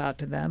they jump out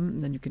to them,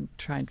 then you can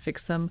try and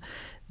fix them.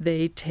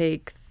 They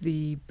take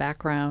the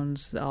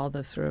backgrounds, all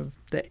the sort of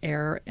the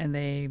air, and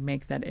they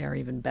make that air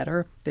even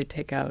better. They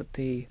take out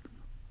they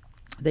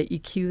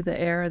EQ the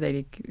air.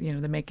 They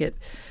make it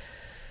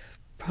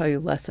probably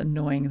less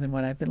annoying than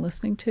what I've been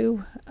listening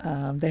to.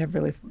 They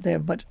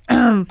have much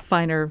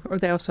finer, or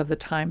they also have the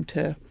time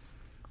to.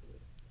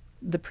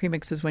 The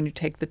premix is when you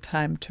take the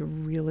time to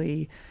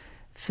really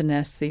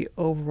finesse the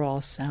overall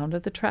sound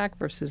of the track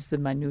versus the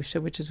minutia,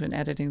 which is when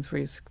editing is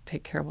where you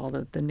take care of all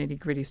the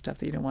nitty-gritty stuff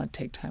that you don't want to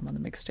take time on the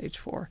mix stage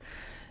for.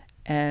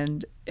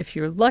 And if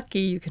you're lucky,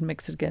 you can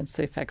mix it against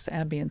the effects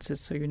ambiances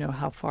so you know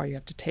how far you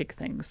have to take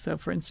things. So,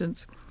 for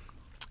instance,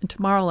 in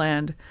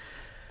Tomorrowland,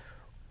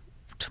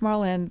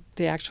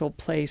 the actual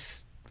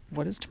place,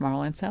 what does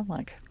Tomorrowland sound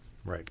like?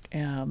 Right.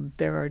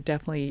 There are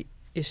definitely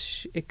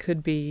it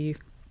could be,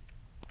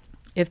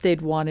 if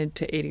they'd wanted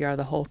to ADR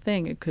the whole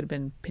thing, it could have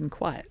been pin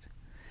quiet.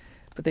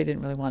 But they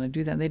didn't really want to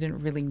do that. And they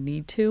didn't really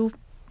need to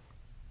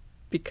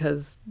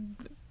because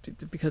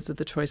of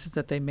the choices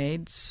that they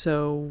made.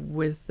 So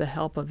with the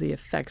help of the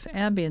effects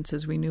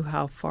ambiances, we knew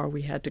how far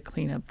we had to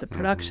clean up the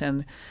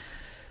production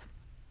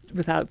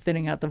without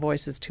thinning out the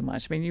voices too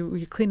much. I mean,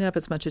 you clean it up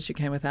as much as you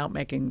can without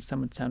making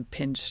someone sound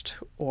pinched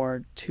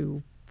or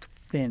too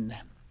thin.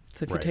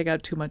 So if you take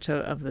out too much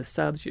of the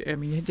subs, you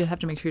have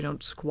to make sure you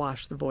don't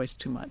squash the voice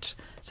too much.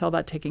 It's all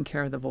about taking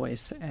care of the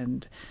voice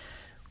and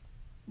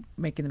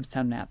making them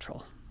sound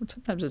natural, which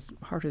sometimes is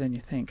harder than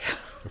you think.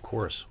 Of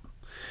course.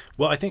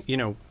 Well, I think,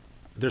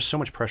 there's so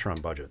much pressure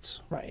on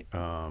budgets. Right.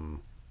 And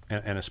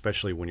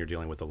especially when you're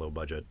dealing with a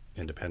low-budget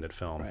independent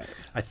film. Right.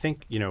 I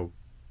think,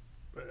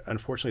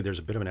 unfortunately, there's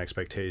a bit of an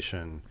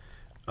expectation.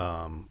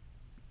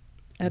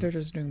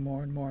 Editors doing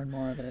more and more and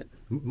more of it.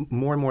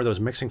 More and more of those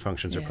mixing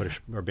functions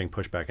are being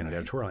pushed back into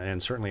editorial,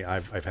 and certainly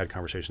I've had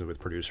conversations with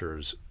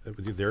producers.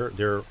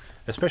 They're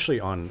especially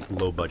on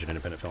low budget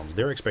independent films.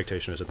 Their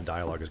expectation is that the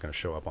dialogue is going to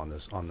show up on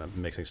the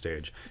mixing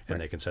stage,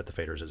 and they can set the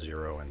faders at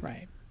 0, and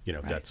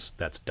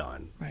that's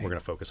done. Right. We're going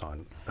to focus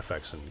on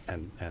effects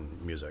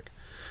and music.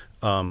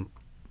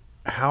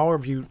 How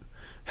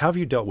have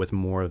you dealt with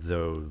more of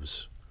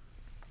those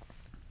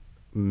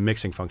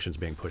mixing functions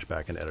being pushed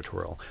back into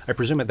editorial? I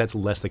presume that's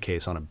less the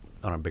case on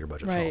a bigger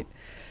budget film. Right.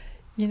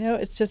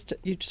 It's just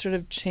you sort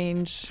of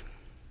change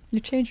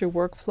your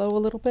workflow a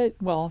little bit.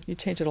 Well, you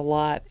change it a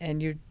lot, and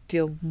you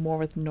deal more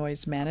with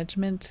noise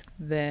management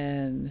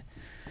than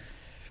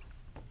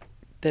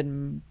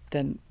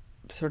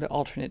sort of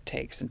alternate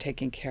takes and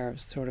taking care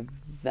of sort of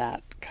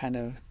that kind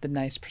of the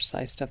nice,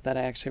 precise stuff that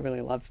I actually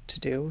really love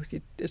to do.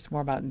 It's more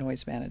about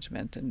noise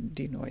management and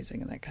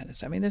denoising and that kind of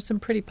stuff. I mean, there's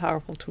some pretty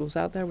powerful tools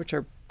out there which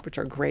are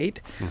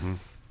great. Mm-hmm.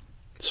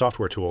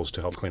 Software tools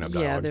to help clean up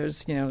dialogue.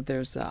 Yeah,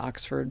 there's the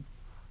Oxford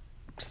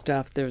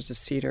stuff. There's the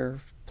Cedar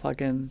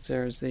plugins.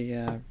 There's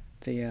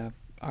the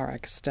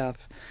RX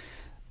stuff.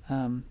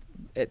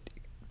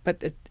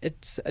 But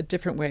it's a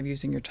different way of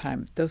using your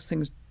time. Those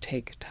things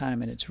take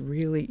time, and it's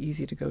really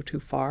easy to go too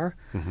far.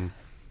 Mm-hmm.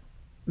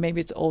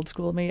 Maybe it's old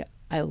school of me.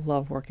 I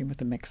love working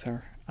with a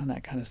mixer on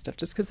that kind of stuff,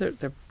 just because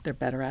they're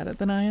better at it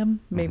than I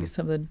am. Maybe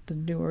some of the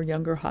newer,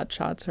 younger hot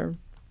shots are,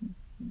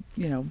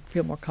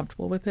 feel more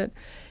comfortable with it.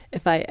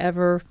 If I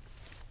ever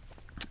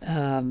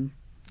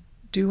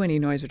do any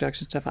noise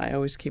reduction stuff, I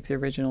always keep the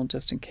original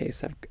just in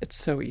case. It's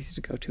so easy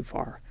to go too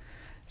far.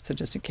 So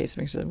just in case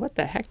somebody says, what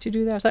the heck did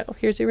you do there? I was like, oh,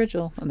 here's the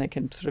original. And they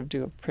can sort of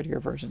do a prettier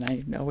version.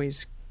 I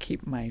always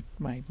keep my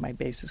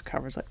bases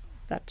covered. It's like,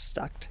 that's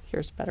stuck.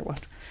 Here's a better one.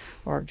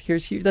 Or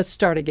let's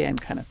start again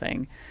kind of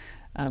thing.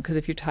 Because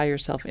if you tie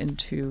yourself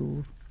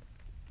into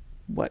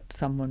what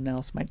someone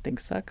else might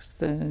think sucks,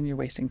 then you're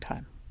wasting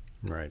time.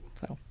 Right.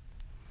 So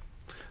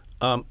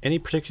Any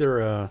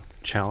particular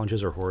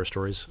challenges or horror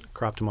stories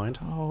crop to mind?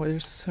 Oh,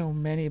 there's so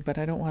many, but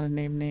I don't want to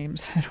name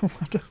names. I don't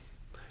want to.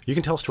 You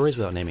can tell stories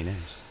without naming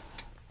names.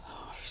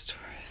 Horror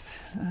stories.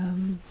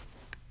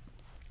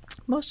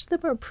 Most of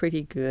them are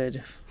pretty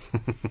good,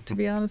 to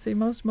be honest.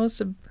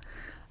 Most of,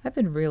 I've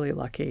been really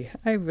lucky.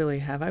 I really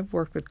have. I've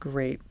worked with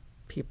great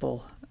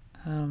people.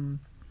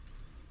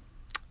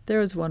 There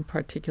was one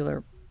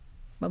particular.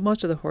 Well,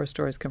 most of the horror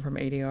stories come from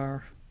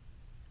ADR.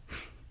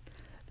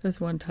 There's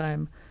one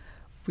time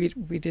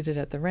we did it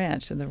at the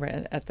ranch, and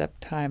at that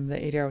time the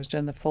ADR was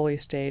done the Foley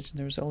stage, and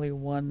there was only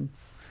one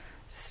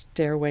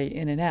stairway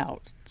in and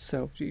out.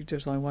 So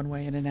there's only one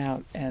way in and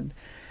out, and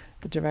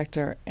the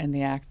director and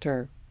the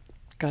actor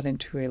got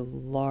into a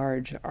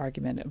large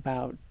argument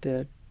about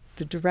the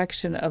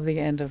direction of the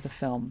end of the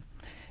film.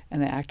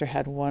 And the actor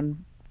had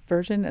one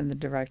version and the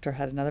director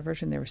had another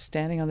version. They were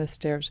standing on the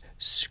stairs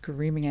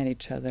screaming at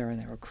each other,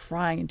 and they were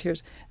crying in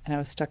tears, and I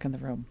was stuck in the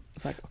room. I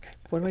was like, okay,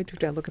 what do I do?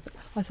 Do I look at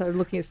I started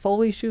looking at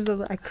Foley's shoes.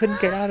 I couldn't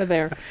get out of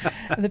there.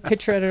 And the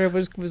picture editor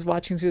was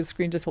watching through the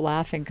screen just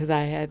laughing because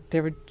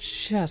they were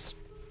just,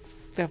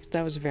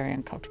 that was a very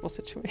uncomfortable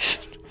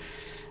situation.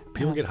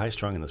 People get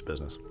high-strung in this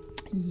business.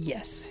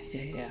 Yes.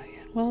 Yeah.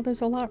 Well,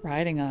 there's a lot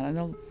riding on it. And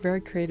they're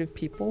very creative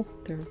people.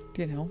 They're,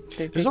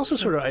 there's also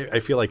sort of, I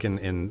feel like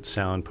in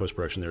sound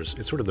post-production,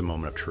 it's sort of the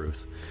moment of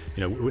truth.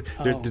 You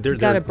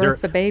got to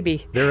birth the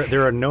baby.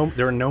 There are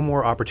no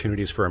more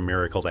opportunities for a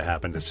miracle to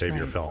happen to save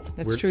your film.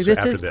 That's true.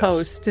 This is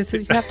post.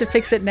 You have to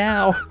fix it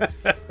now.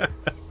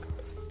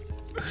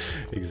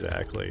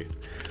 Exactly.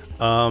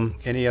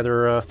 Any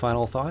other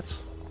final thoughts?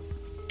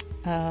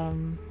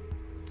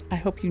 I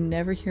hope you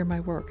never hear my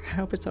work. I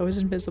hope it's always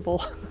invisible.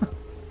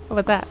 How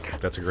about that?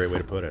 That's a great way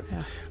to put it.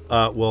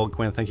 Yeah. Well,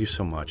 Gwen, thank you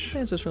so much. It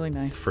was just really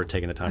nice for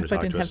taking the time to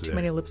talk to us today. I didn't have too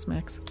many lip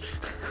smacks.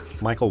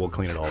 Michael will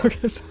clean it all up.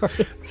 Okay,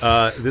 sorry.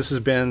 This has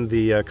been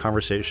the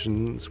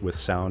Conversations with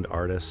Sound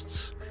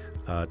Artists,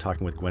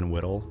 talking with Gwen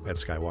Whittle at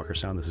Skywalker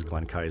Sound. This is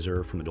Glenn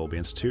Kaiser from the Dolby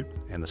Institute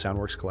and the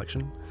Soundworks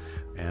Collection.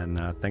 And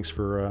thanks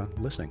for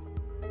listening.